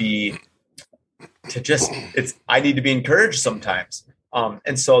 sometimes I need to be encouraged sometimes.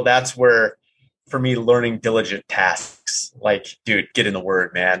 And so that's where, for me, learning diligent tasks, like, dude, get in the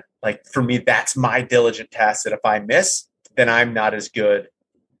word, man. Like for me, that's my diligent task, that if I miss, then I'm not as good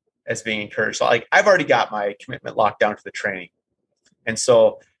as being encouraged. So like I've already got my commitment locked down to the training. And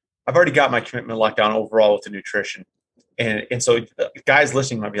so I've already got my commitment locked down overall with the nutrition. And so guys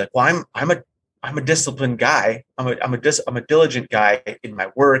listening might be like, well, I'm a disciplined guy. I'm a diligent guy in my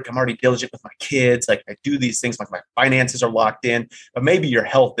work. I'm already diligent with my kids. Like I do these things, like my finances are locked in, but maybe your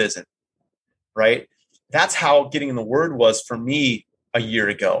health isn't, right? That's how getting in the word was for me a year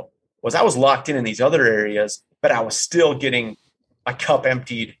ago. Was I was locked in these other areas, but I was still getting my cup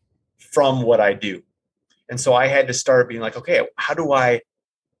emptied from what I do. And so I had to start being like, okay, how do I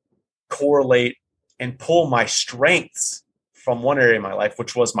correlate and pull my strengths from one area of my life,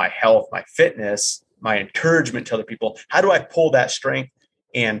 which was my health, my fitness, my encouragement to other people? How do I pull that strength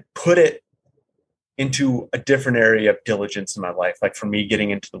and put it into a different area of diligence in my life? Like for me,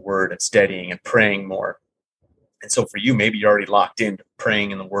 getting into the word and studying and praying more. And so for you, maybe you're already locked into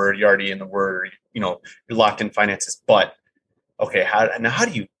praying in the word, you're already in the word, you're locked in finances, but okay, how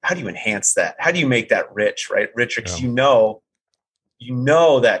do you enhance that? How do you make that rich, right? Richer, because you know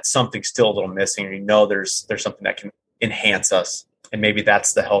that something's still a little missing, or there's something that can enhance us. And maybe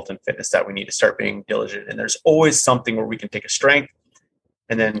that's the health and fitness that we need to start being diligent. And there's always something where we can take a strength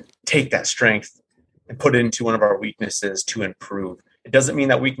and then take that strength and put it into one of our weaknesses to improve. It doesn't mean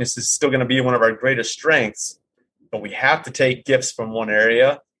that weakness is still going to be one of our greatest strengths, but we have to take gifts from one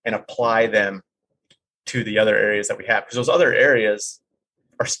area and apply them to the other areas that we have, because those other areas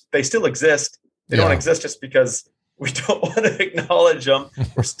they still exist. They don't exist just because we don't want to acknowledge them.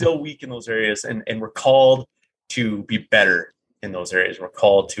 We're still weak in those areas, and we're called to be better in those areas. We're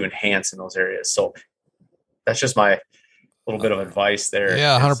called to enhance in those areas. So that's just my little bit of advice there.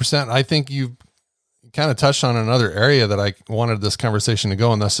 Yeah, 100%. I think you kind of touched on another area that I wanted this conversation to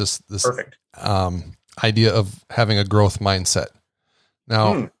go, and that's just this perfect idea of having a growth mindset.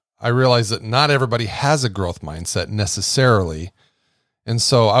 Now, I realize that not everybody has a growth mindset necessarily. And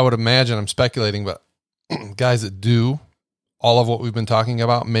so I would imagine, I'm speculating, but guys that do all of what we've been talking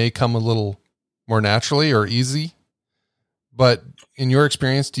about may come a little more naturally or easy. But in your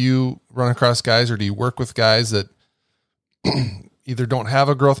experience, do you run across guys, or do you work with guys that either don't have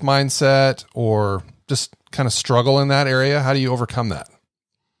a growth mindset or just kind of struggle in that area? How do you overcome that?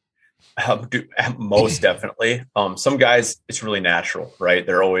 Most definitely. Some guys, it's really natural, right?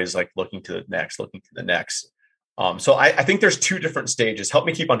 They're always like looking to the next. So I think there's two different stages. Help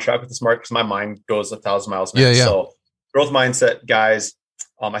me keep on track with this, Mark, because my mind goes 1,000 miles an hour. Yeah. So growth mindset guys,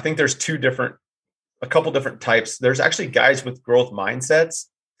 I think there's a couple different types. There's actually guys with growth mindsets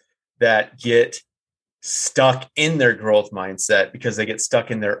that get stuck in their growth mindset because they get stuck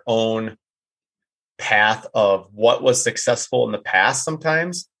in their own path of what was successful in the past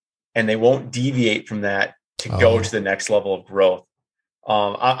sometimes. And they won't deviate from that to go to the next level of growth.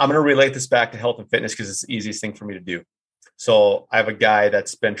 I'm going to relate this back to health and fitness because it's the easiest thing for me to do. So I have a guy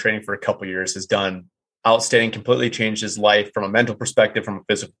that's been training for a couple of years, has done outstanding, completely changed his life from a mental perspective, from a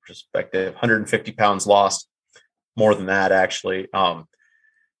physical perspective, 150 pounds lost, more than that, actually.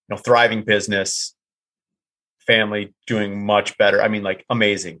 Thriving business, family doing much better. I mean, like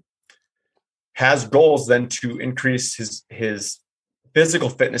amazing. Has goals then to increase his physical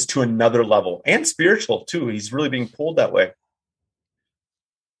fitness to another level, and spiritual too. He's really being pulled that way.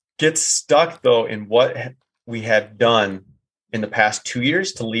 Gets stuck though in what we have done in the past 2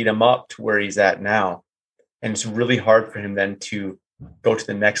 years to lead him up to where he's at now. And it's really hard for him then to go to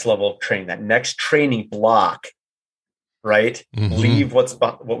the next level of training, that next training block right? Mhm. Leave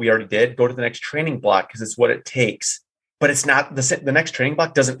what we already did, go to the next training block because it's what it takes. But it's not the next training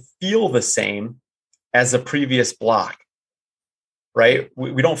block doesn't feel the same as the previous block, right?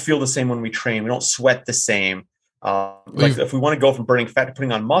 We don't feel the same when we train. We don't sweat the same. Like if we want to go from burning fat to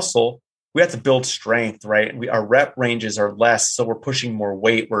putting on muscle, we have to build strength, right? And our rep ranges are less, so we're pushing more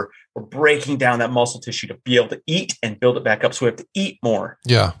weight. We're breaking down that muscle tissue to be able to eat and build it back up. So we have to eat more.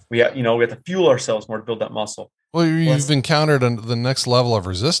 Yeah. We have to fuel ourselves more to build that muscle. Well, you've encountered the next level of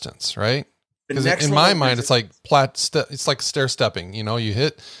resistance, right? Because in my mind, it's like it's like stair stepping. You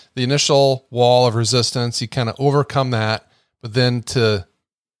hit the initial wall of resistance, you kind of overcome that, but then to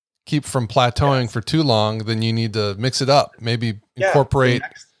keep from plateauing for too long, then you need to mix it up. Maybe incorporate,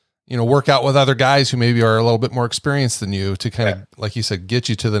 work out with other guys who maybe are a little bit more experienced than you to kind of, like you said, get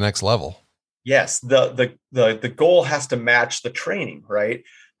you to the next level. Yes, the goal has to match the training, right?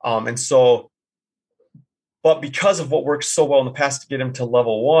 But because of what worked so well in the past to get him to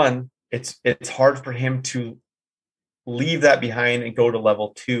level 1, it's hard for him to leave that behind and go to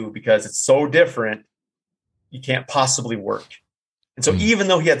level 2 because it's so different. You can't possibly work. And so even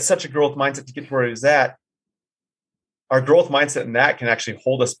though he had such a growth mindset to get to where he was at, our growth mindset in that can actually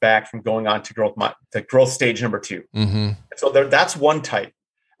hold us back from going on to growth stage number 2. Mm-hmm. So that's one type.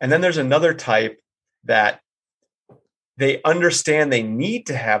 And then there's another type that they understand they need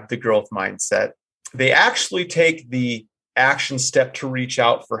to have the growth mindset. They actually take the action step to reach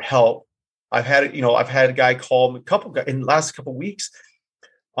out for help. I've had a guy call me in the last couple of weeks.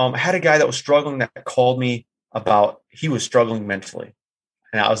 I had a guy that was struggling that called me about he was struggling mentally.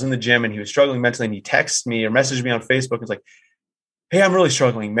 And I was in the gym and he was struggling mentally, and he texted me or messaged me on Facebook and was like, "Hey, I'm really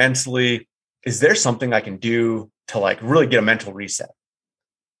struggling mentally. Is there something I can do to like really get a mental reset?"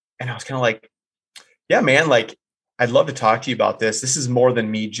 And I was kind of like, "Yeah, man, like I'd love to talk to you about this. This is more than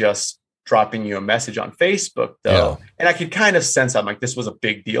me just dropping you a message on Facebook though." Yeah. And I could kind of sense I'm like, this was a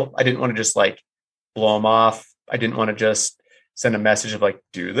big deal. I didn't want to just like blow him off. I didn't want to just send a message of like,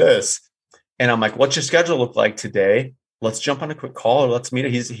 do this. And I'm like, what's your schedule look like today? Let's jump on a quick call or let's meet.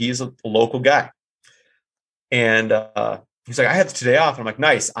 He's a local guy. And he's like, I have today off. And I'm like,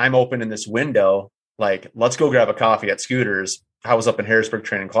 nice. I'm open in this window. Like, let's go grab a coffee at Scooters. I was up in Harrisburg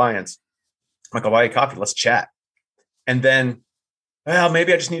training clients. I'm like, I'll buy you coffee. Let's chat. And then, well,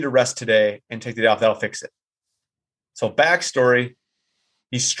 maybe I just need to rest today and take the day off. That'll fix it. So backstory,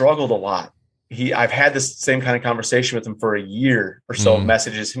 he struggled a lot. I've had this same kind of conversation with him for a year or so,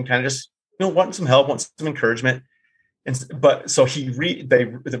 messages him kind of just, wanting some help, wanting some encouragement. But so they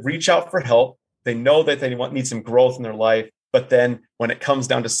reach out for help. They know that they need some growth in their life. But then when it comes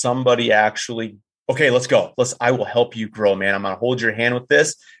down to somebody actually, okay, let's go. I will help you grow, man. I'm going to hold your hand with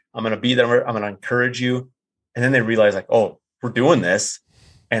this. I'm going to be there. I'm going to encourage you. And then they realize like, oh, we're doing this.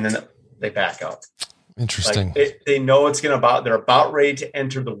 And then they back up. Interesting. Like they know they're about ready to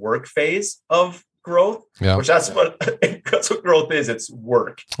enter the work phase of growth, which that's what growth is. It's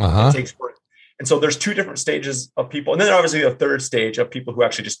work. It takes work. And so there's 2 different stages of people. And then obviously a third stage of people who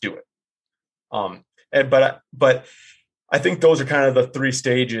actually just do it. But I think those are kind of the 3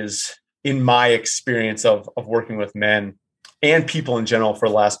 stages in my experience of working with men and people in general for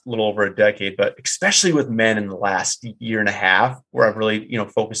the last little over a decade, but especially with men in the last year and a half, where I've really,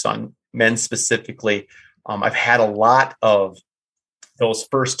 focused on men specifically. I've had a lot of those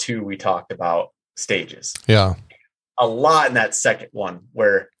first 2 we talked about stages. Yeah. A lot in that second one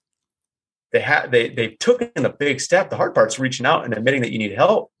where they've taken a big step. The hard part's reaching out and admitting that you need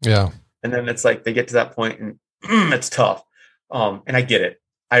help. Yeah. And then it's like they get to that point and it's tough. And I get it.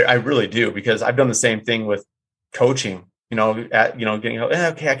 I really do, because I've done the same thing with coaching, getting help.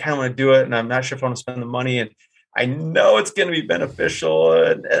 Okay, I kind of want to do it, and I'm not sure if I want to spend the money, and I know it's going to be beneficial.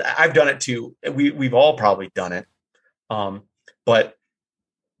 And I've done it too. We've all probably done it. But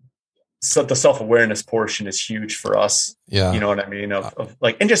so the self-awareness portion is huge for us. Yeah. You know what I mean? Of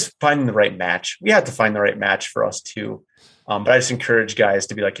like, and just finding the right match. We have to find the right match for us too. But I just encourage guys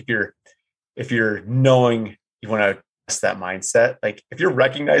to be like, if you're knowing you want to test that mindset, like if you're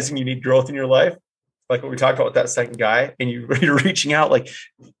recognizing you need growth in your life, like what we talked about with that second guy, and you're reaching out, like,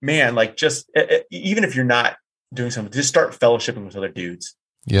 man, like just even if you're not doing something, just start fellowshipping with other dudes.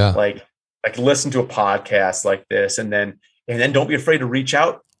 Yeah. Like listen to a podcast like this, and then don't be afraid to reach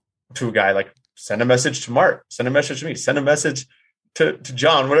out to a guy. Like send a message to Mark, send a message to me, send a message to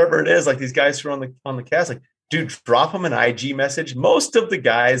John, whatever it is. Like these guys who are on the cast, like, dude, drop them an IG message. Most of the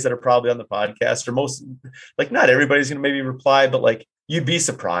guys that are probably on the podcast, or not everybody's going to maybe reply, but like you'd be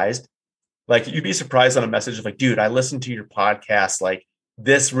surprised. Like you'd be surprised on a message of like, dude, I listened to your podcast. Like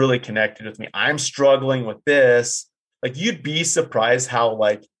this really connected with me. I'm struggling with this. Like you'd be surprised how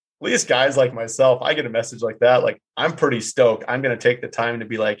like least guys like myself, I get a message like that. Like, I'm pretty stoked. I'm going to take the time to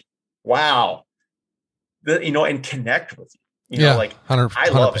be like, wow, and connect with you. You know, like 100%. I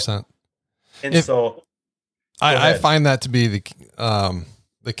love it. And so I find that to be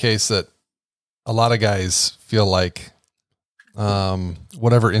the case that a lot of guys feel like,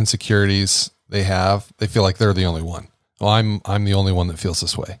 whatever insecurities they have, they feel like they're the only one. Well, I'm the only one that feels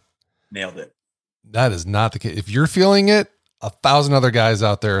this way. Nailed it. That is not the case. If you're feeling it, 1,000 other guys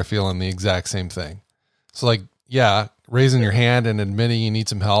out there are feeling the exact same thing. So like, yeah, raising your hand and admitting you need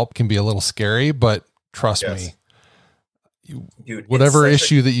some help can be a little scary, but trust me, dude, whatever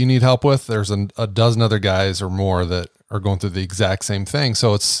issue that you need help with, there's a dozen other guys or more that are going through the exact same thing.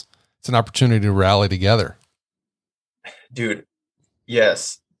 So it's an opportunity to rally together. Dude.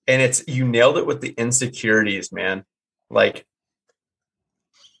 Yes. And you nailed it with the insecurities, man. Like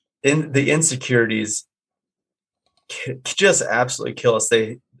in the insecurities just absolutely kill us.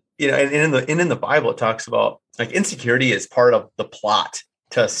 They, and in the Bible, it talks about like insecurity is part of the plot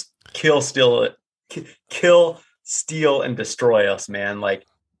to kill, steal, and destroy us, man. Like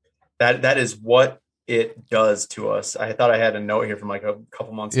that is what it does to us. I thought I had a note here from like a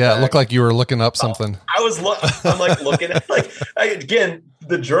couple months back. It looked like you were looking up something. I'm like looking at like, again,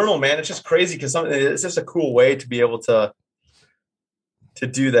 the journal, man, it's just crazy because it's just a cool way to be able to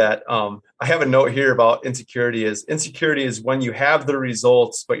do that. I have a note here about insecurity is when you have the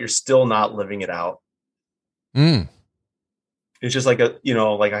results, but you're still not living it out. It's just like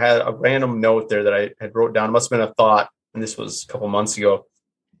I had a random note there that I had wrote down. It must've been a thought. And this was a couple months ago.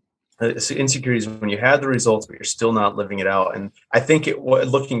 Insecurity is when you have the results, but you're still not living it out. And I think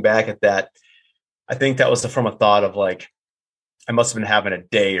looking back at that, I think that was from a thought of like, I must've been having a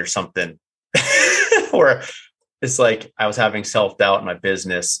day or something where it's like I was having self-doubt in my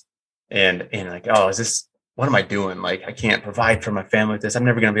business and like, oh, what am I doing? Like, I can't provide for my family with this. I'm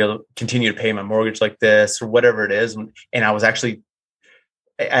never going to be able to continue to pay my mortgage like this or whatever it is. And I was I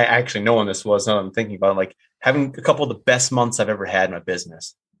actually know when this was, I'm thinking about it, like having a couple of the best months I've ever had in my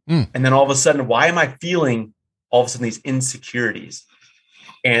business. And then all of a sudden, why am I feeling all of a sudden these insecurities?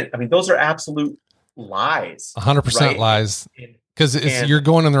 And I mean, those are absolute lies. 100% right? Lies. Because you're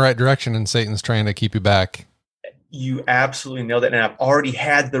going in the right direction and Satan's trying to keep you back. You absolutely nailed it. And I've already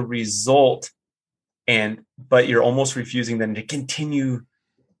had the result, but you're almost refusing them to continue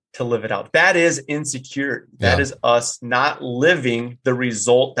to live it out. That is insecure. That is us not living the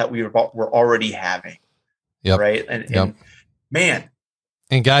result that we're already having. Yep. Right. And man.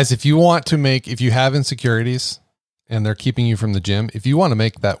 And guys, if you have insecurities and they're keeping you from the gym, if you want to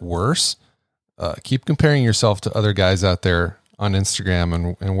make that worse, keep comparing yourself to other guys out there on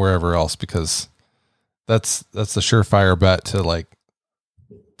Instagram and wherever else, because that's the surefire bet to like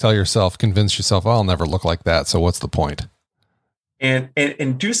convince yourself, oh, I'll never look like that. So what's the point?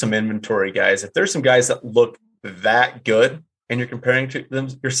 And do some inventory, guys. If there's some guys that look that good and you're comparing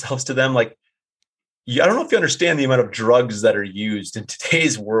yourselves to them, like, I don't know if you understand the amount of drugs that are used in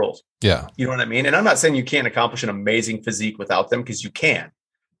today's world. Yeah. You know what I mean? And I'm not saying you can't accomplish an amazing physique without them, because you can,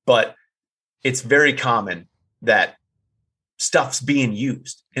 but it's very common that stuff's being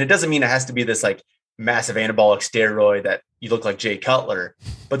used. And it doesn't mean it has to be this like massive anabolic steroid that you look like Jay Cutler,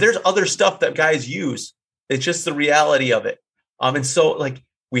 but there's other stuff that guys use. It's just the reality of it. And so like,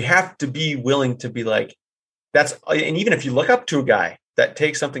 we have to be willing to be like, and even if you look up to a guy that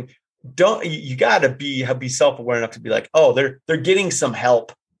takes something, you gotta be self-aware enough to be like, oh, they're getting some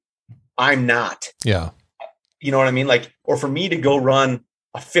help. I'm not. Yeah. You know what I mean? Like, or for me to go run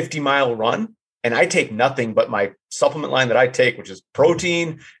a 50-mile run and I take nothing but my supplement line that I take, which is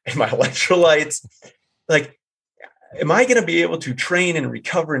protein and my electrolytes. Like, am I going to be able to train and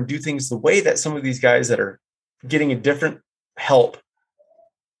recover and do things the way that some of these guys that are getting a different help?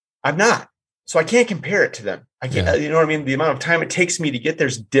 I'm not. So I can't compare it to them. I can't, You know what I mean? The amount of time it takes me to get there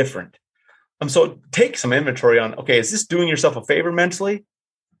is different. So take some inventory on, okay, is this doing yourself a favor mentally?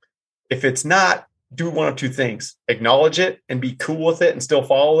 If it's not, do one of two things: acknowledge it and be cool with it and still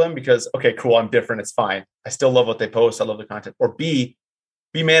follow them because, okay, cool, I'm different. It's fine. I still love what they post. I love the content. Or B,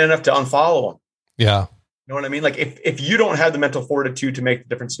 be man enough to unfollow them. Yeah. You know what I mean? Like if you don't have the mental fortitude to make the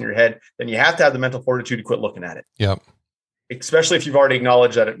difference in your head, then you have to have the mental fortitude to quit looking at it. Yep. Especially if you've already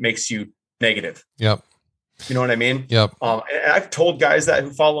acknowledged that it makes you negative. Yep. You know what I mean? Yep. And I've told guys that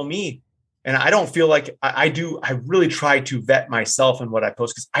who follow me, and I don't feel like I do. I really try to vet myself in what I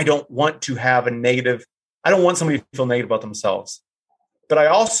post because I don't want to have a negative. I don't want somebody to feel negative about themselves, but I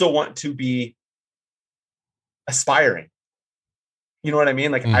also want to be aspiring. You know what I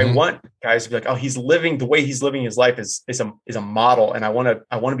mean? Like I want guys to be like, oh, he's living the way he's living his life is a model. And I want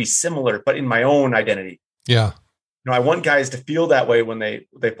to be similar, but in my own identity. Yeah. I want guys to feel that way when they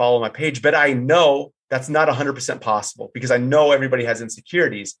follow my page, but I know that's not 100% possible because I know everybody has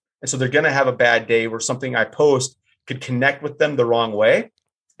insecurities. And so they're going to have a bad day where something I post could connect with them the wrong way.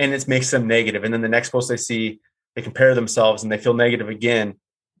 And it makes them negative. And then the next post they see, they compare themselves and they feel negative again.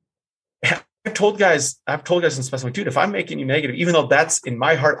 I've told guys in specific, dude, if I'm making you negative, even though that's in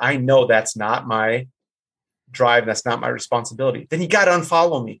my heart, I know that's not my drive. That's not my responsibility. Then you got to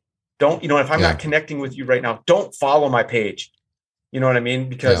unfollow me. Don't, if I'm not connecting with you right now, don't follow my page. You know what I mean?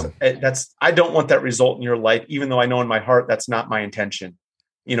 Because I don't want that result in your life, even though I know in my heart, that's not my intention.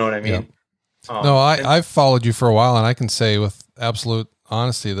 You know what I mean? Yeah. No, I've followed you for a while, and I can say with absolute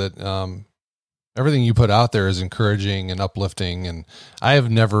honesty that everything you put out there is encouraging and uplifting. And I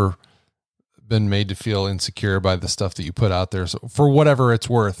have never been made to feel insecure by the stuff that you put out there, so for whatever it's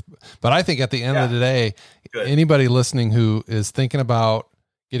worth. But I think at the end of the day, anybody listening who is thinking about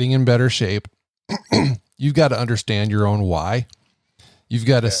getting in better shape, you've got to understand your own why. You've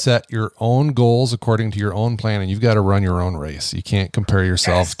got to set your own goals according to your own plan, and you've got to run your own race. You can't compare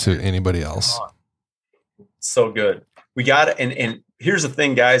yourself to anybody else. So good. We got it. And here's the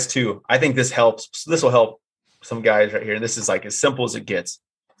thing, guys, too. I think this helps. This will help some guys right here. And this is like as simple as it gets.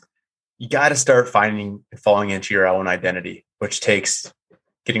 You got to start finding and falling into your own identity, which takes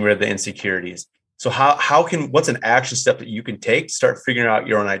getting rid of the insecurities. So what's an action step that you can take to start figuring out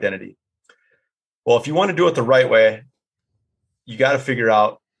your own identity? Well, if you want to do it the right way, you got to figure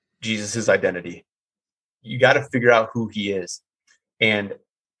out Jesus's identity. You got to figure out who he is. And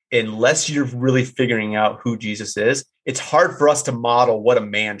unless you're really figuring out who Jesus is, it's hard for us to model what a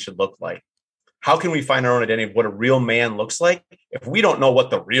man should look like. How can we find our own identity of what a real man looks like if we don't know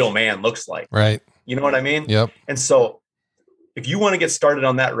what the real man looks like? Right. You know what I mean? Yep. And so if you want to get started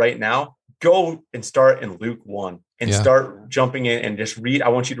on that right now, go and start in Luke 1 and start jumping in and just read. I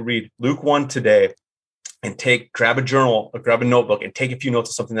want you to read Luke 1 today and grab a journal or grab a notebook and take a few notes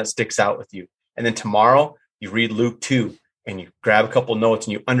of something that sticks out with you. And then tomorrow you read Luke 2 and you grab a couple notes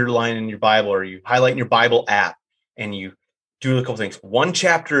and you underline in your Bible or you highlight in your Bible app and you do a couple things. One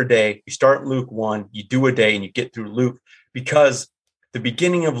chapter a day. You start Luke 1, you do a day and you get through Luke, because the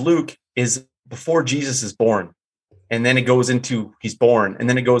beginning of Luke is before Jesus is born. And then it goes into he's born, and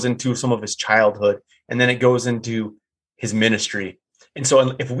then it goes into some of his childhood, and then it goes into his ministry. And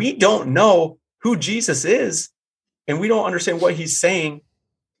so if we don't know who Jesus is and we don't understand what he's saying,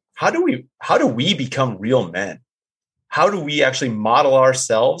 how do we become real men? How do we actually model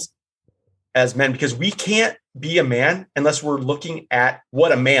ourselves as men? Because we can't be a man unless we're looking at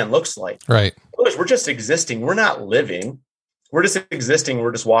what a man looks like. Right. Otherwise, we're just existing. We're not living. We're just existing.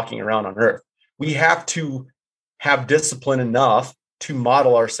 We're just walking around on earth. We have to have discipline enough to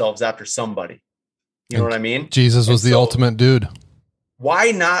model ourselves after somebody. You know what I mean? Jesus was the ultimate dude.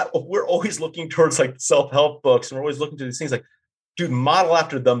 Why not? We're always looking towards like self-help books and we're always looking to these things like, dude, model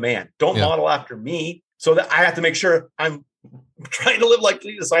after the man. Don't model after me, so that I have to make sure I'm trying to live like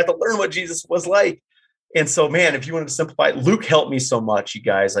Jesus. So I have to learn what Jesus was like. And so, man, if you wanted to simplify it, Luke helped me so much, you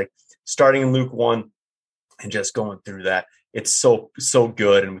guys, like starting in Luke 1 and just going through that. It's so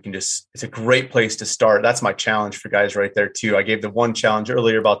good. And it's a great place to start. That's my challenge for guys right there too. I gave the one challenge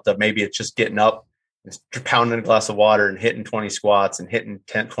earlier about maybe it's just getting up, pounding a glass of water and hitting 20 squats and hitting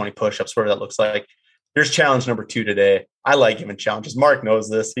 10, 20 push-ups, whatever that looks like. Here's challenge number 2 today. I like giving challenges. Mark knows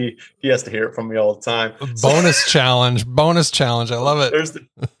this. He has to hear it from me all the time. Bonus challenge. I love it.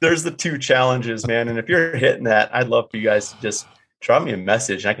 There's the 2 challenges, man. And if you're hitting that, I'd love for you guys to just drop me a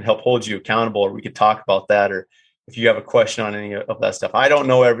message and I can help hold you accountable, or we could talk about that. Or if you have a question on any of that stuff, I don't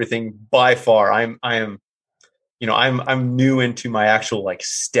know everything by far. I'm new into my actual like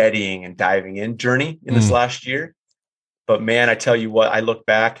studying and diving in journey in this last year. But man, I tell you what, I look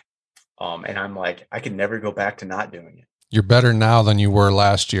back and I'm like, I could never go back to not doing it. You're better now than you were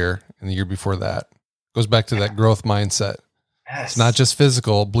last year and the year before that. Goes back to that growth mindset. Yes. It's not just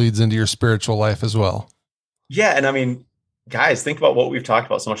physical, it bleeds into your spiritual life as well. Yeah. And I mean, guys, think about what we've talked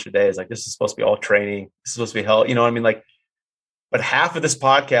about so much today is like, this is supposed to be all training. This is supposed to be health. You know what I mean? Like, but half of this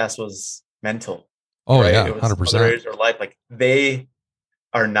podcast was mental. Oh right? yeah. It was 100%. other areas of life. Like they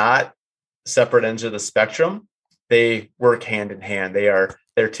are not separate ends of the spectrum. They work hand in hand. They're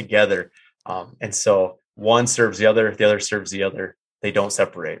together. And so one serves the other serves the other. They don't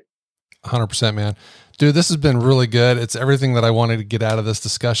separate. 100%, man. Dude, this has been really good. It's everything that I wanted to get out of this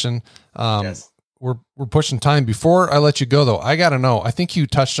discussion. Yes. We're pushing time. Before I let you go though, I got to know, I think you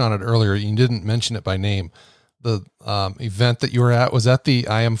touched on it earlier. You didn't mention it by name. The event that you were at, was that the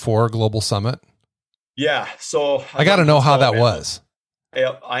IM4 Global Summit? Yeah. So I got to know how that was.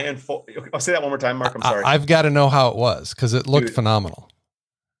 Yeah, IM4. I'll say that one more time, Mark. I'm sorry. I've got to know how it was because it looked phenomenal.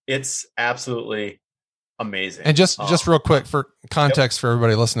 It's absolutely amazing. And just real quick for context for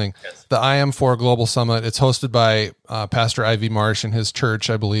everybody listening, the I Am For Global Summit, it's hosted by Pastor Ivy Marsh and his church,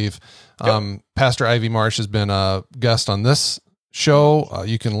 I believe. Pastor Ivy Marsh has been a guest on this show.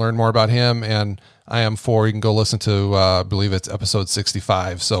 You can learn more about him, and I Am For, you can go listen to, I believe it's episode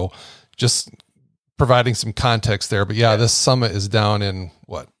 65. So just providing some context there. But this summit is down in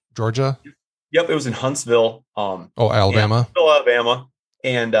what, Georgia? Yep. It was in Huntsville. Alabama. Huntsville, Alabama.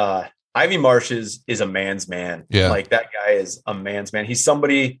 And Ivy Marsh is a man's man. Yeah. Like that guy is a man's man. He's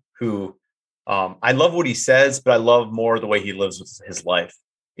somebody who I love what he says, but I love more the way he lives with his life.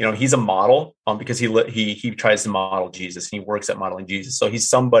 You know, he's a model because he tries to model Jesus. And he works at modeling Jesus. So he's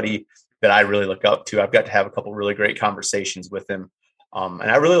somebody that I really look up to. I've got to have a couple of really great conversations with him.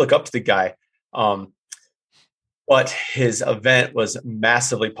 And I really look up to the guy. But his event was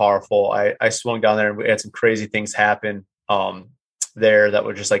massively powerful. I swung down there and we had some crazy things happen there that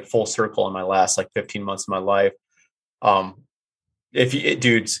were just like full circle in my last like 15 months of my life.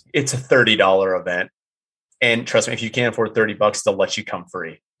 Dudes, it's a $30 event. And trust me, if you can't afford $30, they'll let you come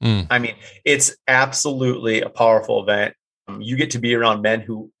free. I mean, it's absolutely a powerful event. You get to be around men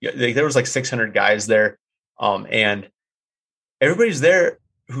who, there was like 600 guys there. And everybody's there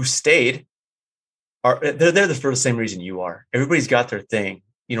who stayed. They're there for the same reason you are. Everybody's got their thing.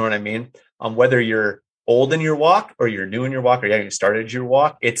 You know what I mean? Whether you're old in your walk or you're new in your walk or you haven't started your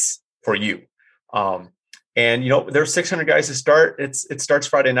walk, it's for you. And, you know, there's 600 guys to start. It starts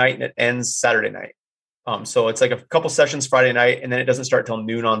Friday night and it ends Saturday night. So it's like a couple sessions Friday night, and then it doesn't start till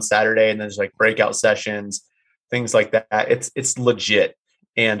noon on Saturday. And then there's like breakout sessions, things like that. It's legit.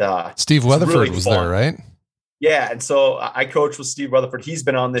 And Steve Weatherford really was there, right? Yeah. And so I coach with Steve Weatherford. He's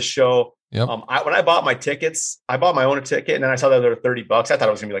been on this show. Yep. When I bought my tickets, I bought my own ticket, and then I saw that they were $30. I thought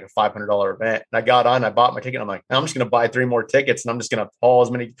it was gonna be like a $500 event. And I got on, I bought my ticket. I'm like, I'm just gonna buy 3 more tickets, and I'm just gonna haul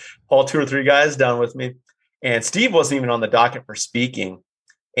 2 or 3 guys down with me. And Steve wasn't even on the docket for speaking,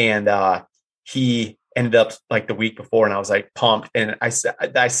 and he ended up like the week before, and I was like pumped. And I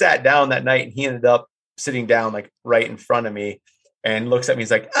sat down that night, and he ended up sitting down like right in front of me, and looks at me.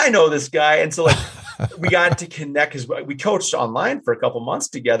 He's like, I know this guy, and so like. We got to connect because we coached online for a couple months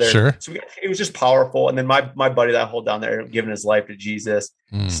together. Sure. So it was just powerful. And then my buddy that whole down there giving his life to Jesus.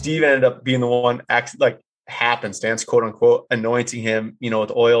 Steve ended up being the one like happenstance, quote unquote, anointing him, you know,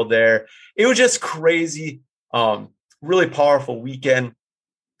 with oil there. It was just crazy. Really powerful weekend.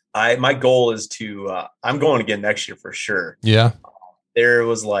 My goal is to, I'm going again next year for sure. Yeah. There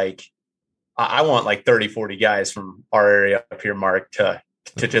was like, I want like 30, 40 guys from our area up here, Mark, to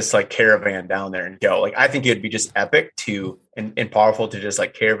just like caravan down there and go. Like, I think it'd be just epic and powerful to just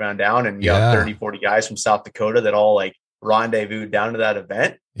like caravan down and you have 30, 40 guys from South Dakota that all like rendezvous down to that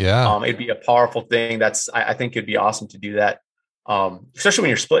event. Yeah. It'd be a powerful thing. I think it'd be awesome to do that. Especially when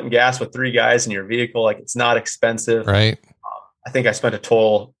you're splitting gas with 3 guys in your vehicle, like it's not expensive. Right. I think I spent a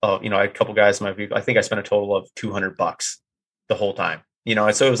total of, I had a couple guys in my vehicle. I think I spent a total of $200 the whole time,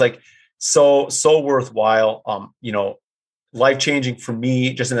 and so it was like, so worthwhile. Life-changing for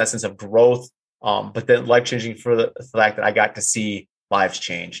me, just in that sense of growth. But then life-changing for the fact that I got to see lives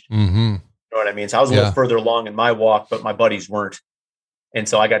changed. Mm-hmm. You know what I mean? So I was a little further along in my walk, but my buddies weren't. And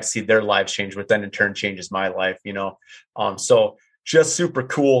so I got to see their lives change, which then in turn changes my life, So just super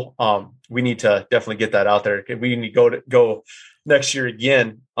cool. We need to definitely get that out there. We need to go next year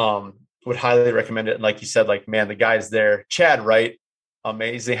again. Would highly recommend it. And like you said, like, man, the guy's there. Chad Wright,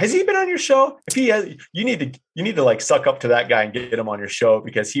 amazing. Has he been on your show? If he has, you need to like suck up to that guy and get him on your show,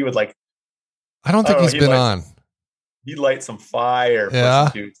 because he would like. I don't think he's been on. He'd light some fire.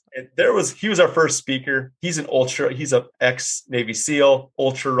 Yeah. And he was our first speaker. He's an ex Navy SEAL,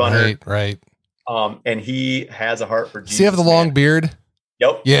 ultra runner. Right. And he has a heart for Jesus. Does he have the long beard?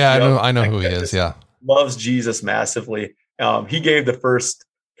 Yep. Yeah. Yep. I know who he is. Yeah. Loves Jesus massively. He gave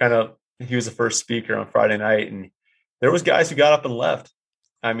he was the first speaker on Friday night, and there was guys who got up and left.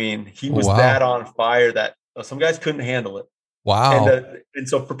 I mean, he was that on fire that some guys couldn't handle it. Wow. And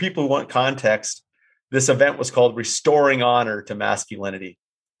so for people who want context, this event was called Restoring Honor to Masculinity.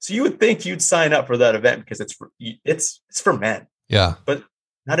 So you would think you'd sign up for that event because it's for men. Yeah. But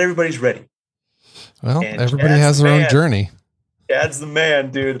not everybody's ready. Well, everybody has their own journey. Chad's the man,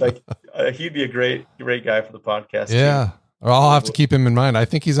 dude. Like he'd be a great guy for the podcast. Yeah. Too. I'll have to keep him in mind. I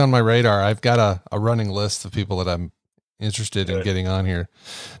think he's on my radar. I've got a running list of people that I'm interested in getting on here.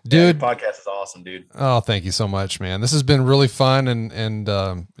 Dude, your podcast is awesome, dude. Oh, thank you so much, man. This has been really fun and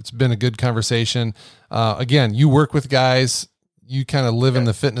it's been a good conversation. Again, you work with guys, you kind of live in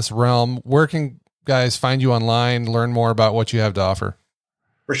the fitness realm. Where can guys find you online, learn more about what you have to offer?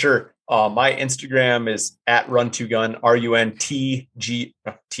 For sure. My Instagram is @run2gun,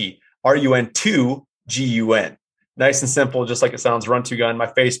 RUN2 Gun. Nice and simple, just like it sounds, Run to Gun. My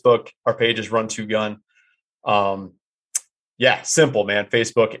Facebook, our page is Run to Gun. Yeah, simple, man.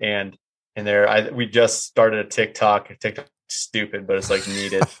 Facebook and there. We just started a TikTok. TikTok stupid, but it's like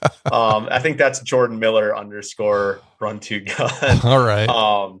needed. I think that's Jordan Miller _Run to Gun. All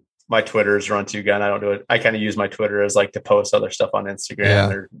right. My Twitter is Run to Gun. I don't do it. I kind of use my Twitter as like to post other stuff on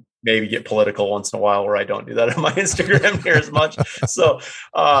Instagram or maybe get political once in a while, where I don't do that on my Instagram near as much. So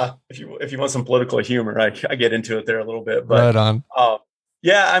if you want some political humor, I get into it there a little bit. But, right on.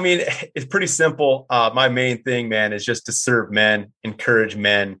 Yeah, I mean, it's pretty simple. My main thing, man, is just to serve men, encourage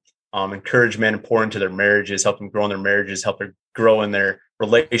men and pour into their marriages, help them grow in their marriages, help them grow in their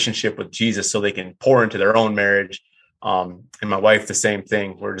relationship with Jesus so they can pour into their own marriage. And my wife, the same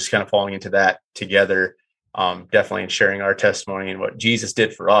thing. We're just kind of falling into that together, definitely, and sharing our testimony and what Jesus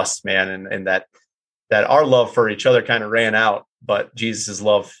did for us, man. And that our love for each other kind of ran out, but Jesus's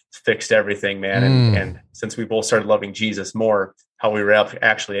love fixed everything, man. And since we both started loving Jesus more, how we were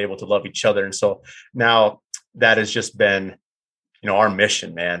actually able to love each other. And so now that has just been, our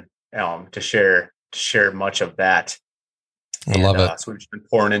mission, man, to share much of that. I love it. So we've just been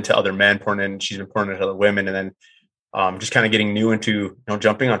pouring into other men, she's been pouring into other women, and then just kind of getting new into,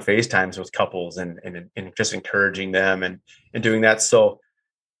 jumping on FaceTimes with couples and just encouraging them and doing that. So,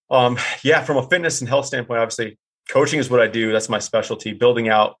 from a fitness and health standpoint, obviously coaching is what I do. That's my specialty, building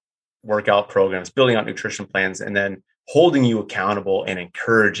out workout programs, building out nutrition plans, and then holding you accountable and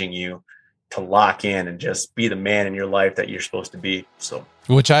encouraging you to lock in and just be the man in your life that you're supposed to be. So,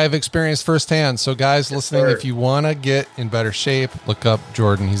 which I have experienced firsthand. So guys listening, if you want to get in better shape, look up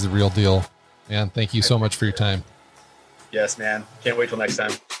Jordan. He's the real deal. Man, thank you so much for your time. Yes, man. Can't wait till next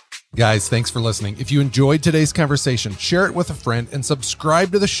time. Guys, thanks for listening. If you enjoyed today's conversation, share it with a friend and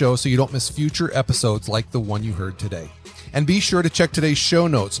subscribe to the show so you don't miss future episodes like the one you heard today. And be sure to check today's show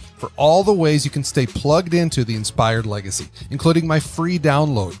notes for all the ways you can stay plugged into the Inspired Legacy, including my free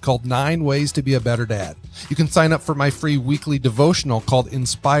download called 9 Ways to Be a Better Dad. You can sign up for my free weekly devotional called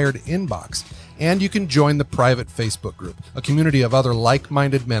Inspired Inbox. And you can join the private Facebook group, a community of other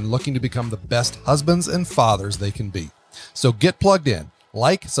like-minded men looking to become the best husbands and fathers they can be. So get plugged in,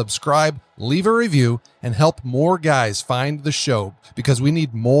 like, subscribe, leave a review, and help more guys find the show, because we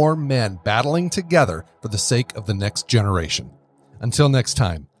need more men battling together for the sake of the next generation. Until next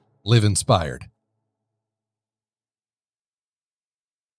time, live inspired.